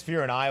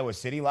atmosphere in Iowa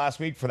City last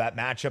week for that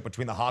matchup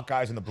between the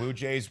Hawkeyes and the Blue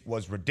Jays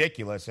was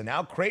ridiculous. And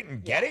now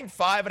Creighton getting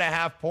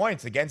 5.5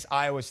 points against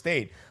Iowa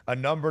State, a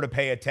number to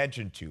pay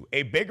attention to.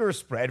 A bigger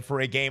spread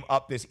for a game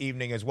up this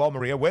evening as well,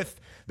 Maria,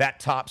 with that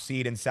top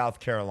seed in South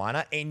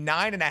Carolina, a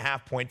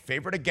 9.5-point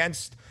favorite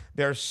against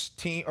their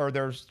team or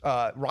their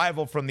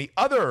rival from the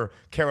other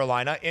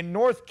Carolina in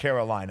North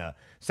Carolina.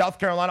 South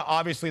Carolina,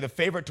 obviously the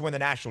favorite to win the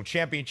national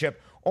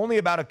championship. Only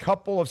about a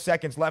couple of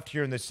seconds left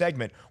here in this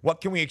segment.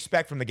 What can we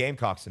expect from the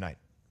Gamecocks tonight?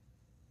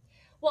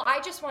 Well, I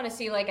just want to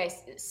see, like I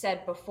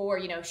said before,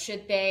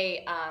 should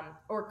they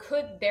or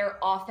could their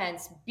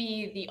offense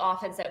be the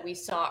offense that we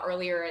saw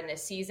earlier in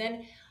this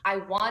season? I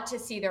want to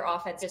see their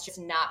offense just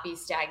not be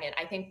stagnant.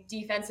 I think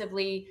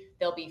defensively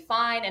they'll be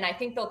fine, and I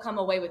think they'll come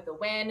away with the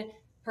win,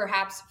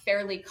 perhaps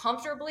fairly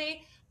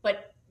comfortably.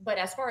 But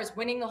as far as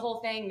winning the whole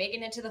thing,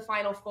 making it to the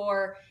Final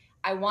Four,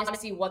 I want to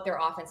see what their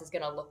offense is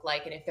going to look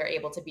like and if they're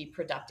able to be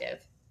productive.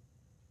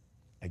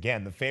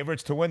 Again, the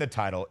favorites to win the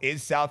title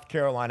is South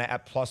Carolina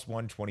at plus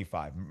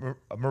 125.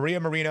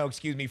 Maria Marino,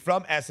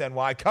 from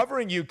SNY,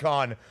 covering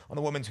UConn on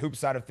the women's hoop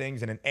side of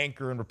things, and an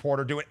anchor and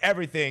reporter doing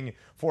everything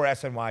for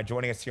SNY,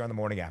 joining us here on the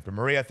morning after.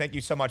 Maria, thank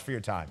you so much for your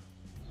time.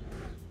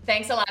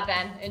 Thanks a lot,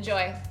 Ben.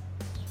 Enjoy.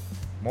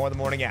 More of the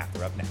morning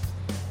after up next.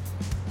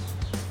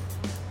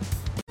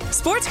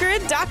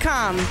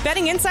 SportsGrid.com.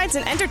 Betting insights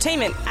and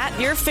entertainment at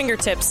your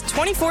fingertips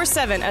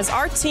 24/7 as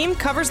our team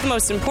covers the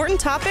most important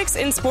topics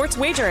in sports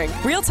wagering.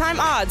 Real-time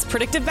odds,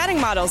 predictive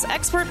betting models,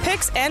 expert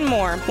picks, and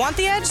more. Want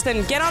the edge?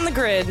 Then get on the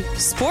grid.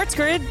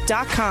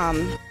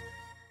 SportsGrid.com.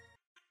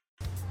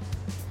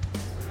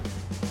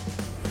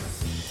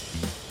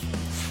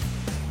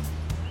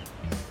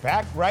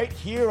 Back right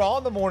here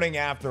on the morning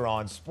after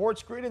on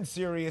Sports Grid and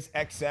Sirius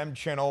XM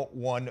channel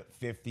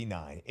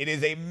 159. It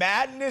is a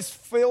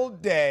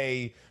madness-filled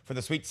day for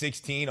the Sweet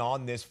 16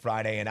 on this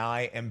Friday, and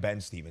I am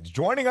Ben Stevens.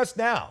 Joining us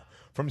now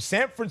from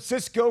San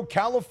Francisco,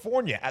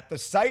 California, at the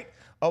site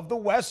of the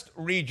West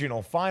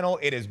Regional Final,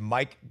 it is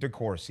Mike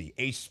DeCourcy,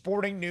 a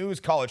Sporting News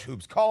college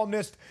hoops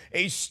columnist,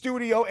 a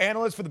studio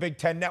analyst for the Big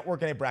Ten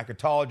Network, and a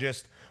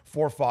bracketologist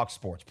for Fox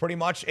Sports. Pretty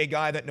much a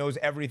guy that knows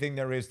everything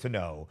there is to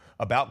know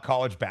about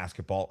college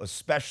basketball,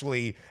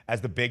 especially as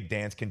the big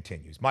dance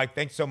continues. Mike,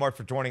 thanks so much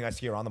for joining us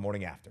here on the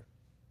morning after.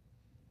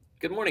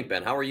 Good morning,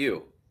 Ben. How are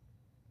you?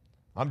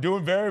 I'm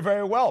doing very,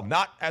 very well.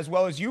 Not as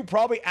well as you,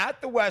 probably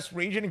at the West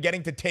Region and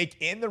getting to take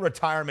in the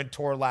retirement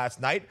tour last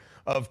night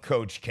of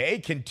Coach K,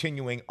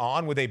 continuing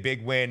on with a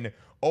big win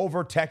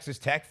over Texas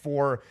Tech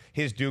for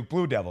his Duke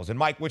Blue Devils. And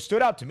Mike, what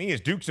stood out to me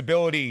is Duke's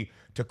ability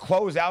to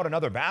close out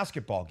another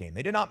basketball game.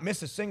 They did not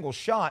miss a single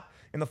shot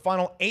in the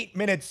final 8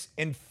 minutes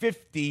and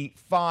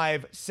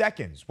 55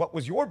 seconds. What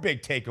was your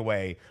big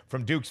takeaway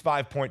from Duke's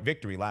 5-point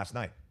victory last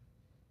night?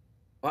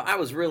 Well, I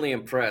was really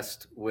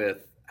impressed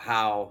with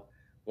how,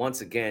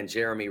 once again,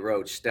 Jeremy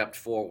Roach stepped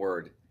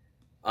forward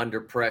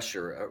under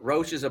pressure.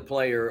 Roach is a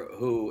player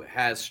who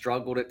has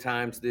struggled at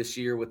times this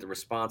year with the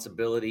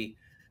responsibility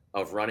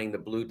of running the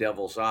Blue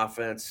Devils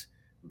offense,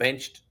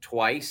 benched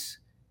twice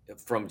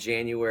from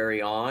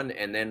January on,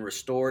 and then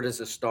restored as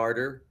a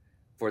starter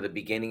for the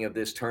beginning of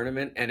this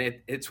tournament. And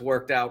it's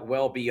worked out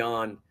well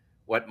beyond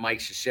what Mike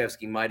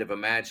Krzyzewski might have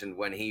imagined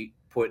when he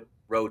put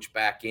Roach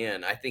back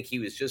in. I think he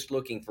was just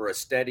looking for a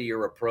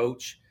steadier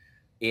approach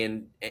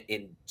in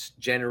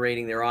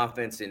generating their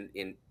offense,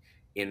 in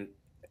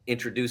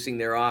introducing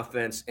their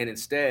offense. And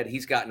instead,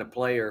 he's gotten a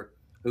player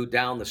who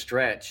down the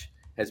stretch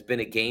has been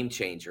a game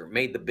changer,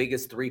 made the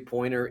biggest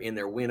three-pointer in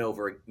their win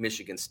over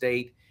Michigan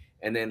State,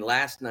 and then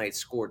last night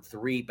scored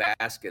 3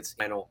 baskets in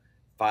the final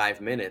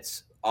 5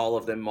 minutes, all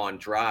of them on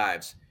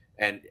drives,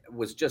 and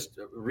was just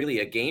really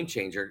a game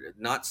changer,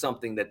 not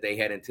something that they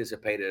had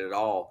anticipated at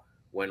all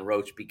when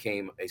Roach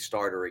became a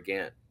starter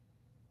again.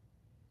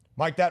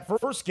 Mike, that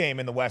first game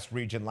in the West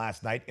region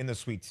last night in the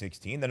Sweet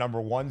 16, the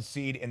number 1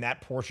 seed in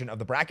that portion of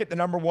the bracket, the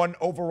number 1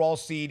 overall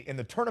seed in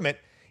the tournament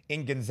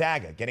in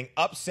Gonzaga, getting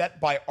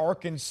upset by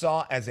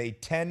Arkansas as a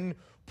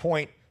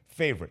 10-point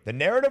favorite. The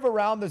narrative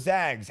around the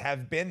Zags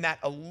have been that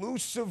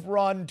elusive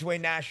run to a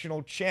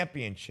national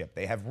championship.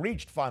 They have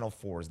reached Final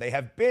Fours. They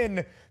have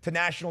been to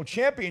national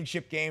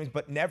championship games,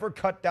 but never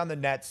cut down the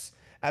nets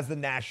as the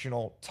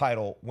national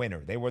title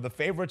winner. They were the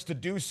favorites to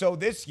do so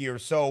this year.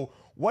 So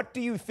what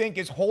do you think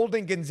is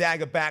holding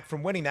Gonzaga back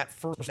from winning that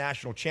first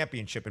national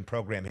championship in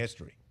program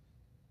history?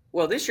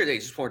 Well, this year they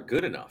just weren't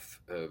good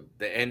enough,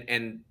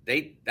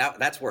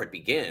 that's where it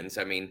begins.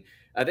 I mean,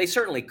 they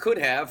certainly could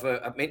have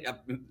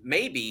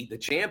maybe the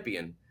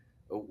champion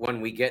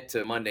when we get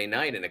to Monday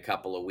night in a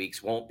couple of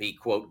weeks won't be,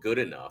 quote, good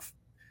enough.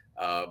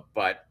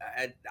 But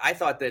I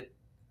thought that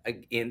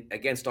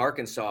against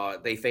Arkansas,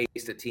 they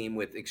faced a team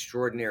with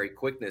extraordinary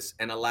quickness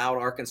and allowed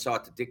Arkansas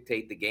to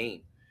dictate the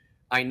game.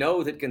 I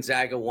know that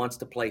Gonzaga wants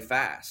to play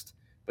fast,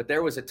 but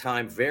there was a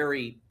time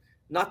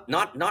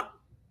not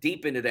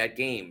deep into that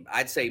game,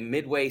 I'd say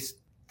midway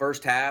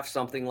first half,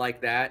 something like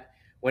that,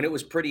 when it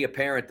was pretty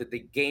apparent that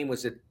the game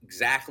was at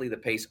exactly the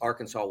pace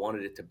Arkansas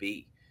wanted it to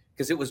be,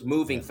 because it was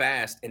moving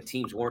fast and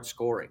teams weren't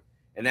scoring.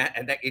 And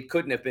that it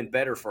couldn't have been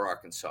better for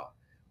Arkansas.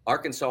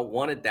 Arkansas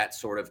wanted that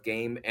sort of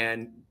game,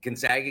 and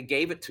Gonzaga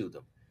gave it to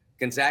them.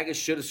 Gonzaga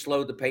should have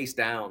slowed the pace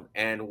down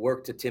and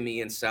worked to Timmy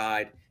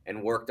inside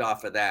and worked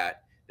off of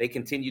that. They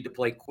continued to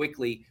play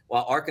quickly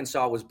while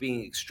Arkansas was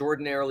being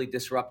extraordinarily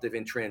disruptive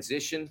in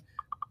transition.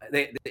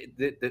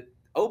 The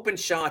open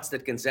shots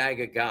that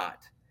Gonzaga got,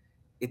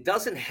 it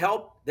doesn't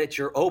help that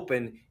you're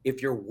open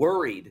if you're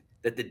worried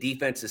that the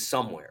defense is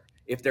somewhere,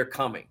 if they're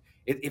coming.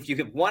 If you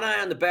have one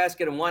eye on the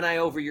basket and one eye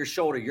over your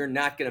shoulder, you're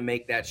not going to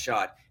make that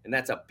shot. And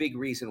that's a big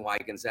reason why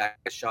Gonzaga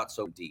shot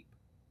so deep.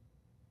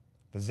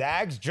 The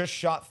Zags just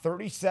shot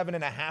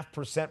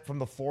 37.5% from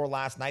the floor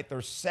last night,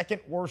 their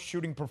second worst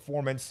shooting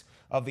performance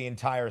of the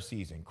entire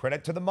season.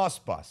 Credit to the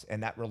Must Bus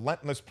and that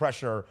relentless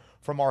pressure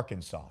from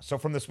Arkansas. So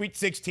from the Sweet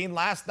 16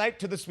 last night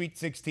to the Sweet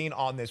 16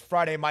 on this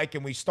Friday, Mike,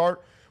 and we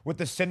start with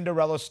the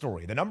Cinderella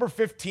story. The number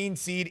 15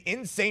 seed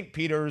in St.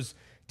 Peter's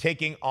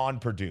taking on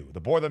Purdue. The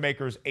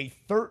Boilermakers, a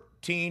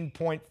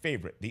 13-point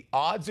favorite. The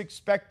odds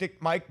expected,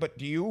 Mike, but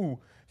do you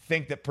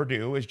think that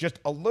Purdue is just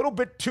a little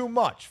bit too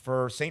much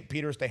for St.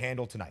 Peter's to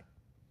handle tonight?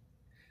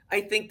 I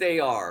think they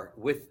are,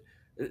 with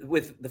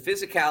the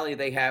physicality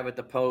they have at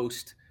the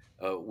post,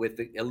 with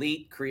the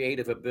elite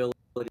creative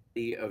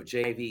ability of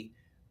JV.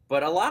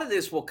 But a lot of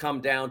this will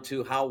come down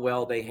to how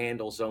well they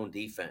handle zone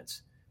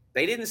defense.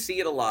 They didn't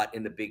see it a lot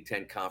in the Big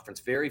Ten Conference.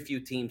 Very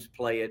few teams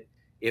play it.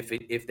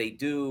 If they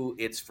do,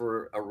 it's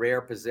for a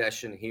rare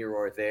possession here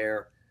or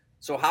there.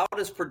 So how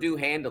does Purdue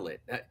handle it?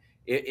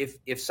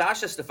 If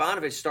Sasha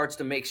Stefanovic starts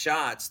to make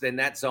shots, then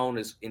that zone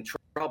is in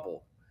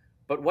trouble.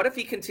 But what if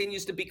he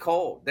continues to be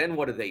cold? Then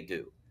what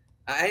do?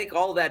 I think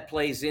all that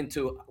plays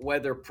into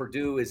whether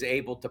Purdue is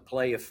able to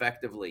play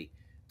effectively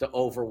to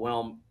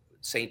overwhelm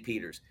St.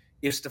 Peter's.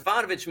 If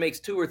Stefanovic makes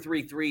 2 or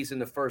 3 threes in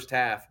the first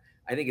half,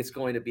 I think it's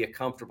going to be a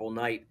comfortable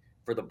night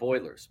for the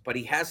Boilers. But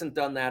he hasn't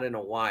done that in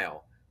a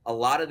while. A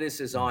lot of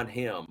this is on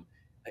him.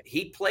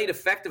 He played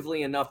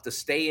effectively enough to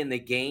stay in the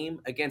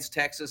game against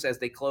Texas as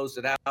they closed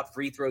it out.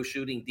 Free throw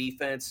shooting,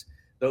 defense,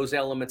 those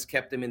elements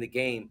kept him in the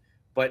game.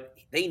 But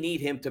they need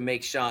him to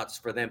make shots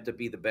for them to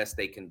be the best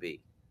they can be.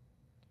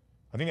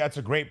 I think that's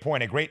a great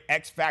point, a great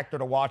X factor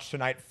to watch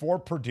tonight for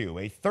Purdue.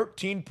 A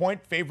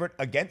 13-point favorite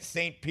against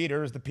St.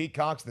 Peter's. The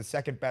Peacocks, the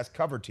second best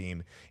cover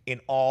team in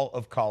all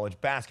of college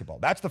basketball.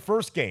 That's the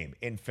first game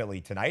in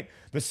Philly tonight.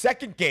 The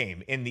second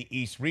game in the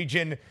East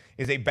region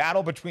is a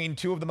battle between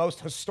two of the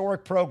most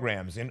historic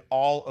programs in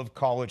all of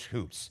college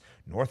hoops.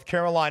 North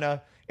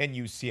Carolina and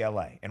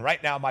UCLA. And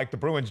right now, Mike, the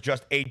Bruins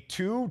just a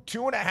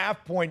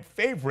 2.5 point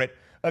favorite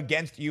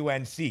against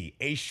UNC,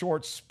 a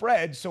short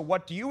spread. So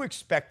what do you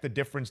expect the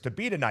difference to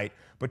be tonight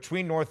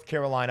between North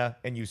Carolina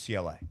and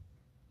UCLA?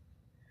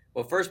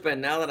 Well, first, Ben,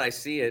 now that I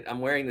see it, I'm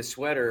wearing the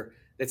sweater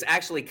that's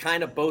actually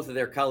kind of both of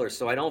their colors,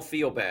 so I don't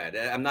feel bad.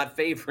 I'm not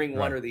favoring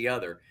one or the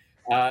other.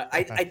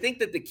 I think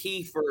that the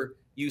key for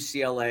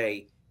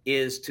UCLA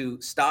is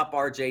to stop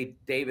RJ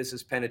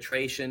Davis's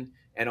penetration,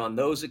 and on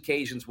those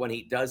occasions when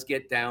he does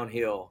get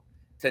downhill,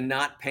 to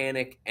not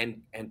panic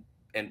and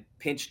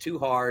pinch too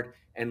hard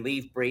and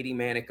leave Brady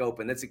Manick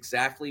open. That's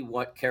exactly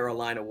what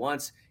Carolina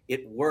wants.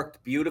 It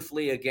worked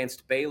beautifully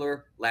against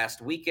Baylor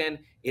last weekend.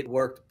 It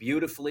worked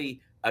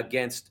beautifully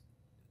against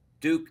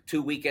Duke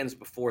 2 weekends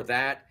before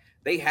that.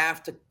 They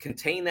have to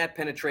contain that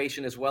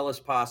penetration as well as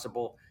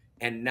possible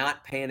and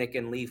not panic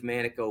and leave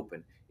Manick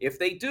open. If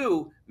they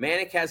do,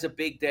 Manick has a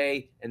big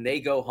day and they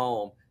go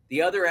home.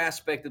 The other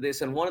aspect of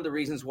this, and one of the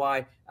reasons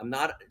why I'm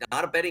not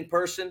a betting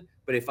person,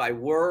 but if I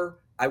were,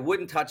 I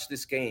wouldn't touch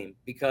this game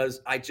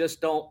because I just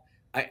don't.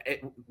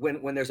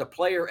 When there's a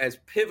player as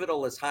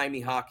pivotal as Jaime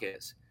Hawk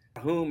is,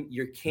 whom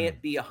you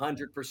can't be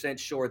 100%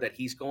 sure that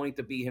he's going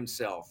to be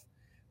himself,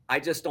 I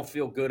just don't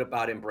feel good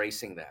about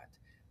embracing that.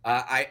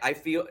 I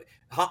feel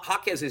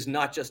Jaquez is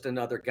not just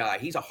another guy.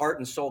 He's a heart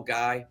and soul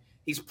guy.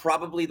 He's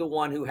probably the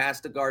one who has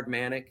to guard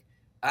Manick.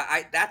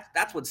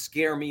 That's what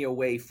scare me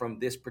away from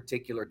this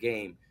particular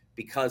game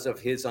because of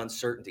his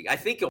uncertainty. I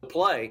think he'll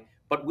play,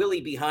 but will he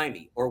be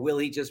Jaime, or will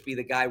he just be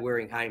the guy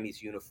wearing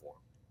Jaime's uniform?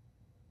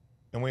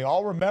 And we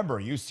all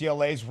remember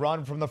UCLA's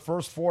run from the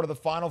first four to the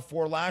Final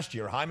Four last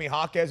year. Jaime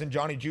Jaquez and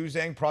Johnny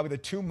Juzang, probably the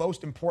two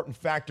most important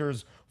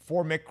factors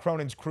for Mick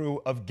Cronin's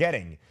crew of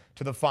getting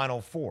to the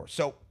Final Four.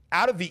 So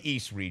out of the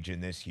East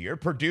region this year,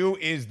 Purdue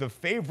is the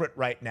favorite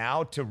right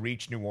now to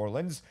reach New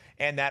Orleans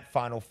and that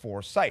Final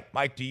Four site.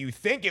 Mike, do you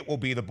think it will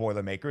be the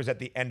Boilermakers at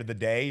the end of the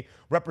day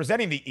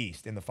representing the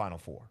East in the Final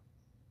Four?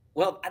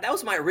 Well, that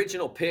was my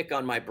original pick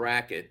on my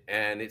bracket,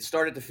 and it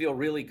started to feel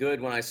really good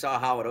when I saw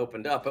how it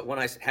opened up. But when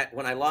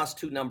I lost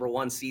two number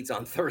one seeds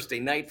on Thursday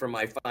night for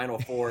my Final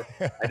Four,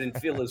 I didn't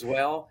feel as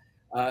well.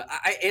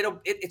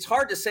 It's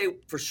hard to say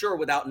for sure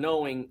without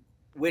knowing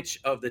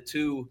which of the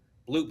two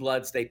Blue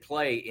Bloods they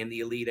play in the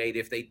Elite Eight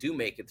if they do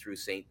make it through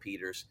St.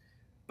 Peter's.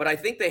 But I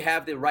think they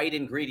have the right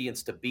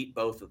ingredients to beat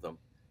both of them.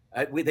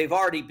 They've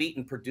already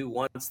beaten Purdue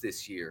once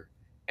this year,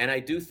 and I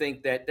do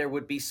think that there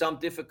would be some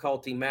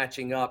difficulty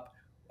matching up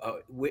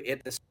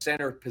at the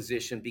center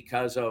position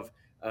because of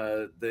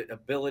the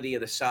ability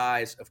of the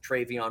size of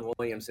Travion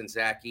Williams and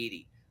Zach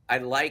Edey. I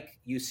like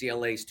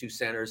UCLA's two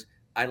centers.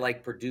 I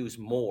like Purdue's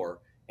more.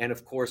 And,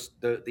 of course,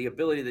 the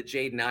ability that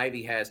Jaden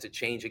Ivey has to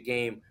change a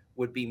game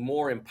would be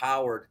more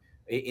empowered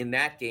in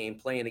that game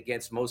playing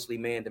against mostly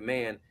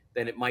man-to-man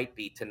than it might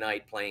be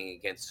tonight playing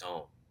against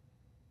zone.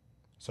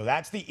 So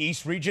that's the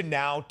East region.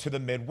 Now to the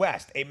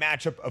Midwest, a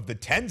matchup of the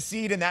 10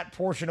 seed in that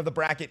portion of the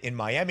bracket in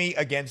Miami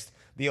against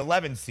the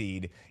 11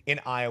 seed in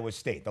Iowa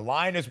State. The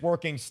line is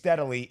working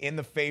steadily in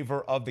the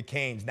favor of the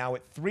Canes. Now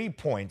at 3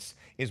 points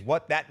is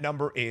what that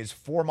number is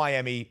for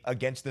Miami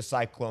against the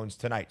Cyclones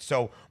tonight.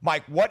 So,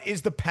 Mike, what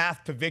is the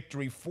path to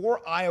victory for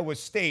Iowa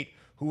State,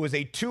 who was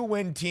a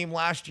 2-win team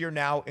last year,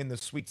 now in the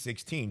Sweet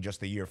 16 just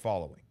the year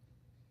following?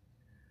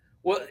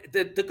 Well,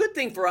 the good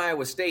thing for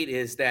Iowa State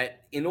is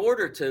that in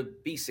order to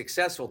be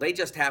successful, they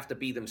just have to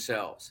be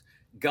themselves.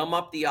 Gum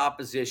up the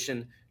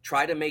opposition,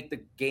 try to make the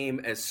game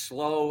as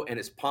slow and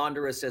as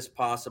ponderous as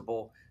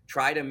possible,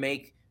 try to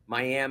make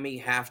Miami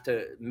have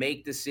to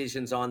make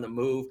decisions on the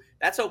move.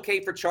 That's okay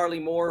for Charlie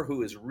Moore,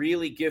 who is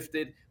really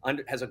gifted,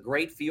 has a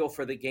great feel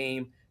for the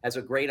game, has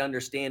a great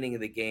understanding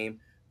of the game.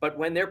 But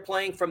when they're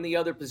playing from the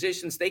other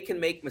positions, they can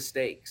make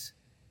mistakes.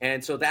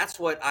 And so that's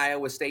what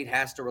Iowa State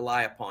has to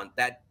rely upon,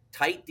 that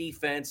tight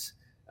defense,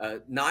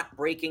 not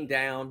breaking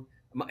down.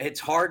 It's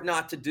hard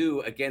not to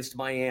do against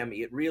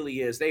Miami. It really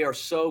is. They are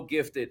so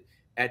gifted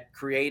at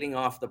creating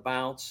off the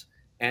bounce,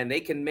 and they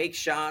can make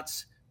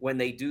shots when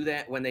they do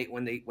that, when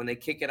they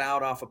kick it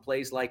out off of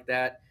plays like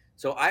that.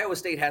 So Iowa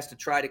State has to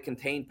try to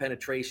contain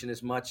penetration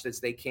as much as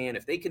they can.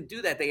 If they can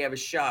do that, they have a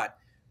shot.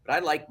 But I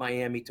like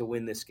Miami to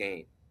win this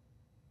game.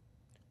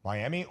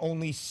 Miami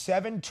only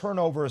 7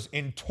 turnovers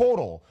in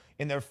total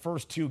in their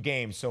first 2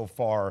 games so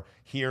far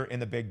here in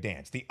the Big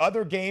Dance. The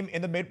other game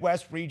in the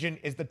Midwest region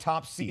is the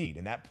top seed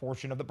in that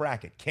portion of the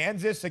bracket.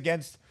 Kansas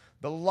against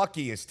the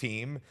luckiest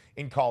team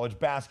in college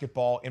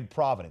basketball in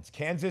Providence.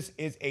 Kansas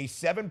is a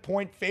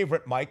 7-point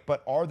favorite, Mike,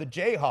 but are the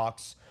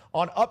Jayhawks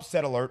on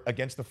upset alert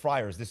against the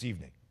Friars this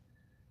evening?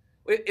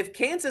 If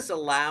Kansas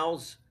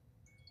allows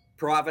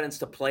Providence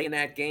to play in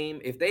that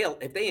game, if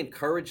they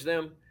encourage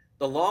them,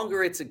 the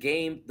longer it's a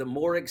game, the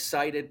more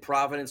excited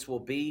Providence will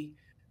be.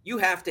 You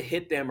have to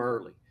hit them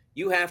early.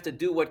 You have to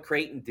do what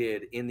Creighton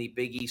did in the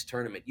Big East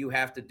tournament. You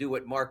have to do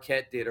what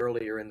Marquette did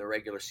earlier in the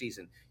regular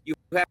season. You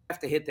have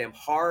to hit them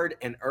hard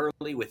and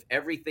early with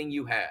everything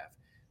you have.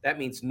 That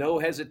means no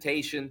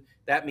hesitation.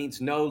 That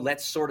means no,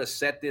 let's sort of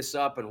set this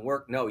up and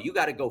work. No, you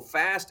got to go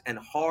fast and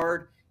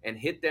hard and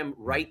hit them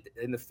right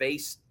in the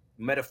face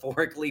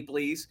metaphorically,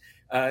 please.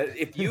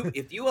 If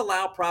you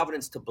allow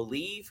Providence to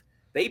believe,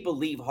 they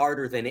believe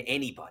harder than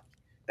anybody.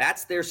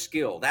 That's their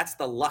skill. That's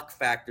the luck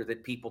factor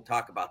that people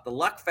talk about. The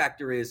luck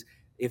factor is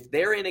if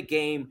they're in a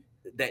game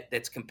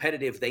that's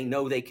competitive, they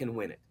know they can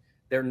win it.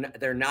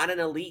 They're not an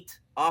elite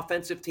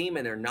offensive team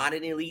and they're not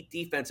an elite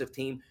defensive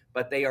team,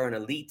 but they are an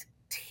elite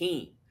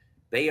team.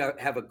 They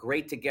have a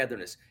great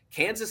togetherness.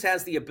 Kansas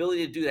has the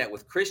ability to do that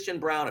with Christian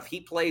Brown. If he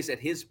plays at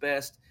his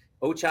best,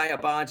 Ochai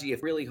Agbaji,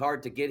 it's really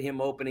hard to get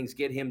him openings,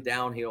 get him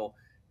downhill.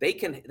 They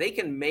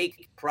can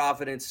make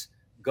Providence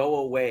go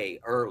away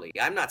early.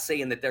 I'm not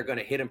saying that they're going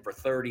to hit him for a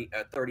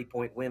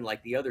 30-point win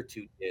like the other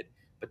two did,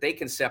 but they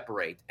can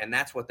separate, and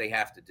that's what they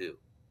have to do.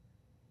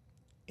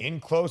 In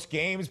close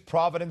games,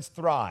 Providence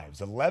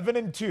thrives.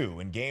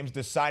 11-2 in games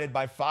decided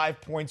by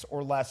 5 points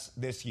or less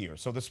this year.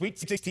 So the Sweet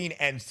 16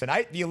 ends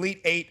tonight. The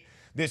Elite Eight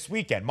this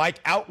weekend. Mike,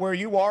 out where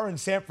you are in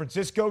San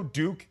Francisco,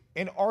 Duke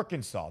in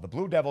Arkansas. The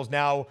Blue Devils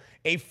now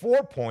a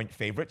 4-point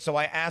favorite. So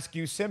I ask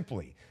you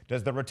simply,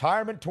 does the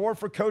retirement tour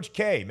for Coach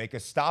K make a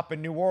stop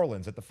in New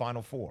Orleans at the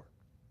Final Four?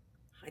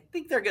 I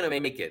think they're going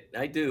to make it.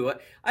 I do.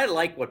 I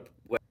like what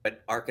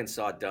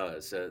Arkansas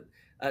does.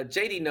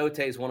 J.D. Note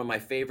is one of my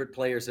favorite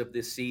players of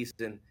this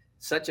season.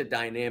 Such a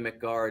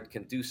dynamic guard,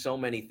 can do so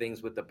many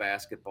things with the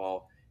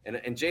basketball. And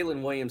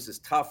Jalen Williams'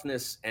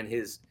 toughness and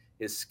his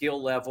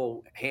skill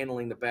level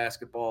handling the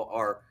basketball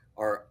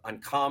are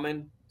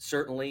uncommon,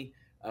 certainly.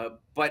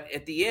 But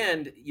at the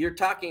end, you're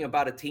talking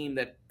about a team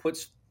that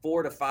puts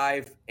 4 to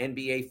 5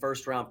 NBA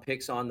first-round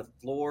picks on the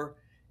floor,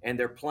 and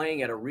they're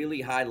playing at a really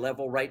high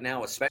level right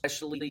now,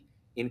 especially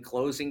in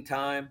closing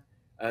time.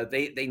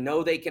 They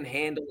know they can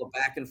handle a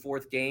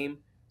back-and-forth game.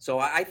 So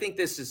I think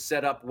this is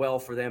set up well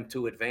for them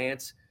to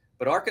advance.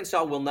 But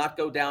Arkansas will not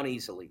go down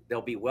easily.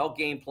 They'll be well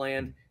game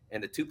planned,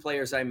 and the two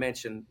players I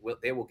mentioned,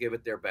 they will give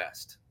it their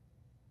best.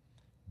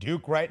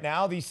 Duke right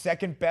now, the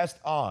second best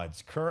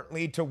odds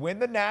currently to win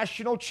the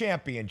national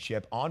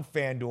championship on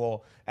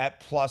FanDuel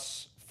at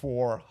plus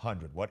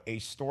 400. What a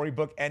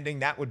storybook ending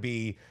that would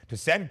be to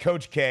send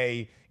Coach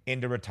K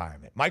into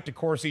retirement. Mike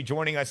DeCourcy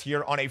joining us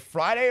here on a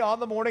Friday on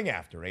the morning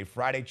after, a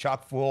Friday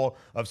chock full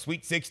of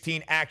Sweet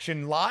 16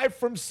 action live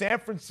from San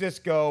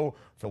Francisco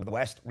for the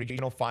West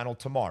Regional Final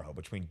tomorrow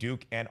between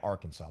Duke and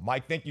Arkansas.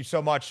 Mike, thank you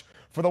so much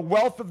for the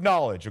wealth of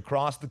knowledge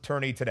across the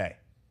tourney today.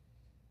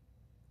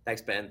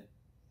 Thanks, Ben.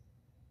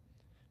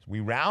 We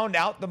round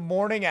out the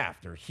morning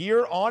after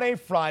here on a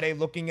Friday,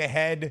 looking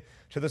ahead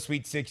to the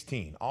Sweet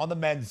 16 on the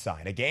men's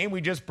side. A game we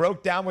just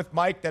broke down with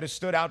Mike that has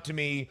stood out to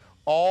me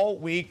all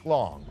week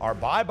long. Our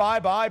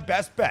bye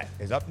best bet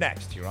is up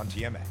next here on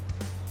TMA.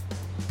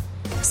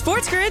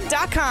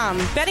 SportsGrid.com.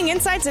 Betting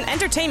insights and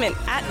entertainment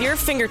at your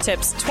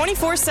fingertips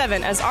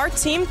 24/7 as our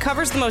team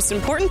covers the most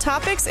important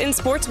topics in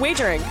sports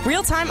wagering.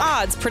 Real-time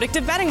odds,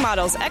 predictive betting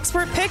models,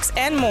 expert picks,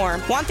 and more.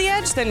 Want the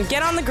edge? Then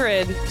get on the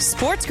grid.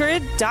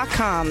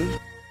 SportsGrid.com.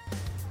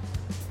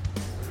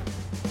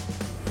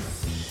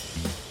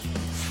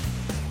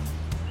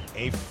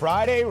 A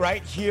Friday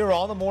right here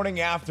on the morning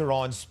after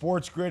on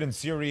Sports Grid and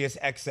Sirius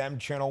XM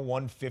Channel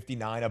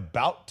 159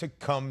 about to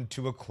come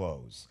to a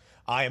close.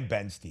 I am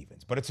Ben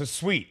Stevens, but it's a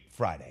sweet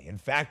Friday. In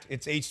fact,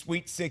 it's a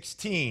Sweet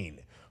 16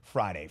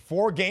 Friday.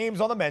 4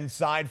 games on the men's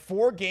side,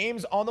 4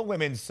 games on the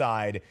women's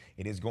side.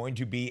 It is going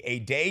to be a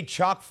day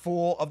chock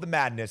full of the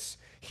madness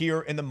here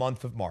in the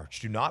month of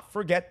March. Do not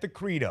forget the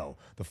credo,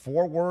 the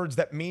 4 words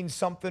that mean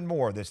something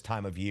more this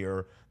time of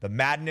year. The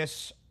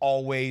madness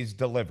always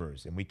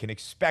delivers, and we can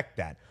expect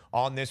that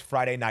on this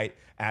Friday night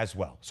as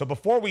well. So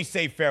before we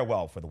say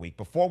farewell for the week,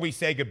 before we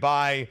say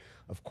goodbye,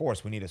 of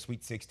course, we need a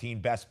Sweet 16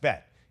 best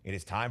bet. It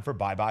is time for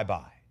bye.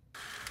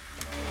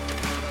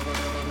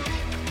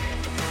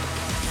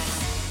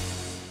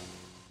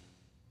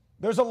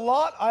 There's a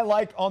lot I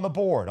like on the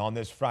board on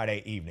this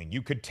Friday evening.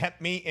 You could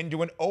tempt me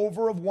into an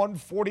over of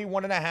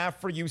 141.5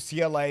 for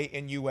UCLA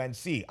and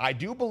UNC. I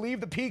do believe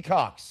the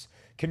Peacocks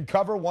can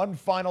cover one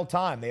final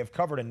time. They have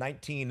covered in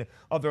 19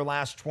 of their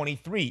last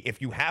 23.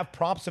 If you have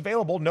props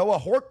available, Noah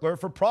Horkler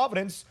for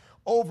Providence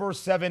over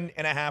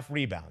 7.5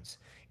 rebounds.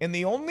 And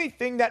the only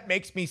thing that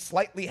makes me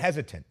slightly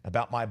hesitant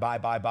about my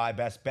bye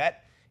best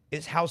bet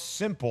is how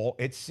simple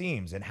it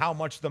seems and how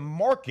much the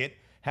market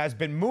has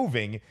been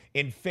moving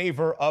in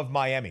favor of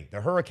Miami.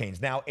 The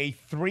Hurricanes now a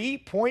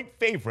 3-point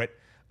favorite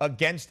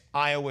against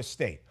Iowa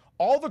State.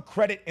 All the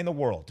credit in the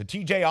world to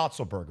TJ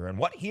Otzelberger and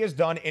what he has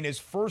done in his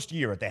first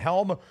year at the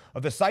helm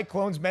of the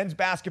Cyclones men's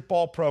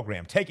basketball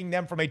program, taking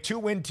them from a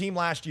 2-win team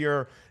last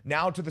year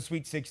now to the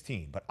Sweet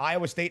 16. But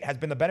Iowa State has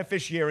been the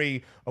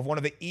beneficiary of one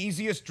of the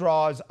easiest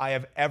draws I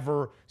have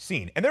ever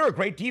seen. And they're a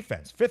great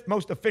defense, 5th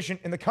most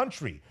efficient in the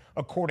country,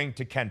 according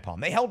to Ken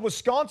Palm. They held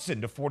Wisconsin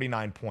to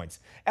 49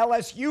 points,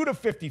 LSU to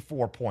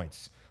 54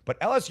 points. But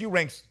LSU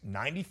ranks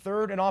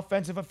 93rd in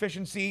offensive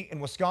efficiency, in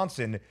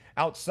Wisconsin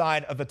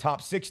outside of the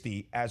top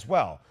 60 as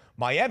well.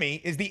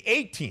 Miami is the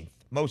 18th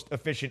most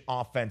efficient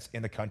offense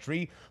in the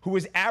country, who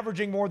is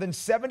averaging more than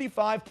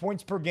 75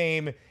 points per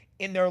game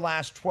in their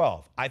last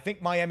 12. I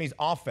think Miami's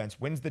offense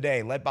wins the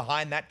day, led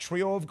behind that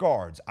trio of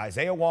guards,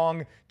 Isaiah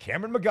Wong,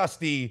 Cameron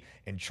McGusty,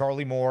 and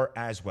Charlie Moore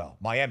as well.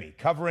 Miami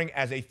covering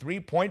as a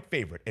 3-point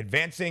favorite,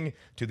 advancing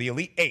to the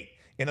Elite Eight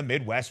in the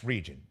Midwest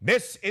region.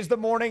 This is the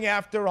Morning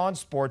After on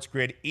Sports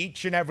Grid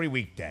each and every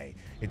weekday.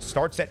 It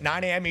starts at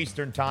 9 a.m.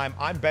 Eastern Time.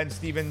 I'm Ben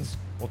Stevens.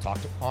 We'll talk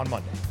on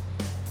Monday.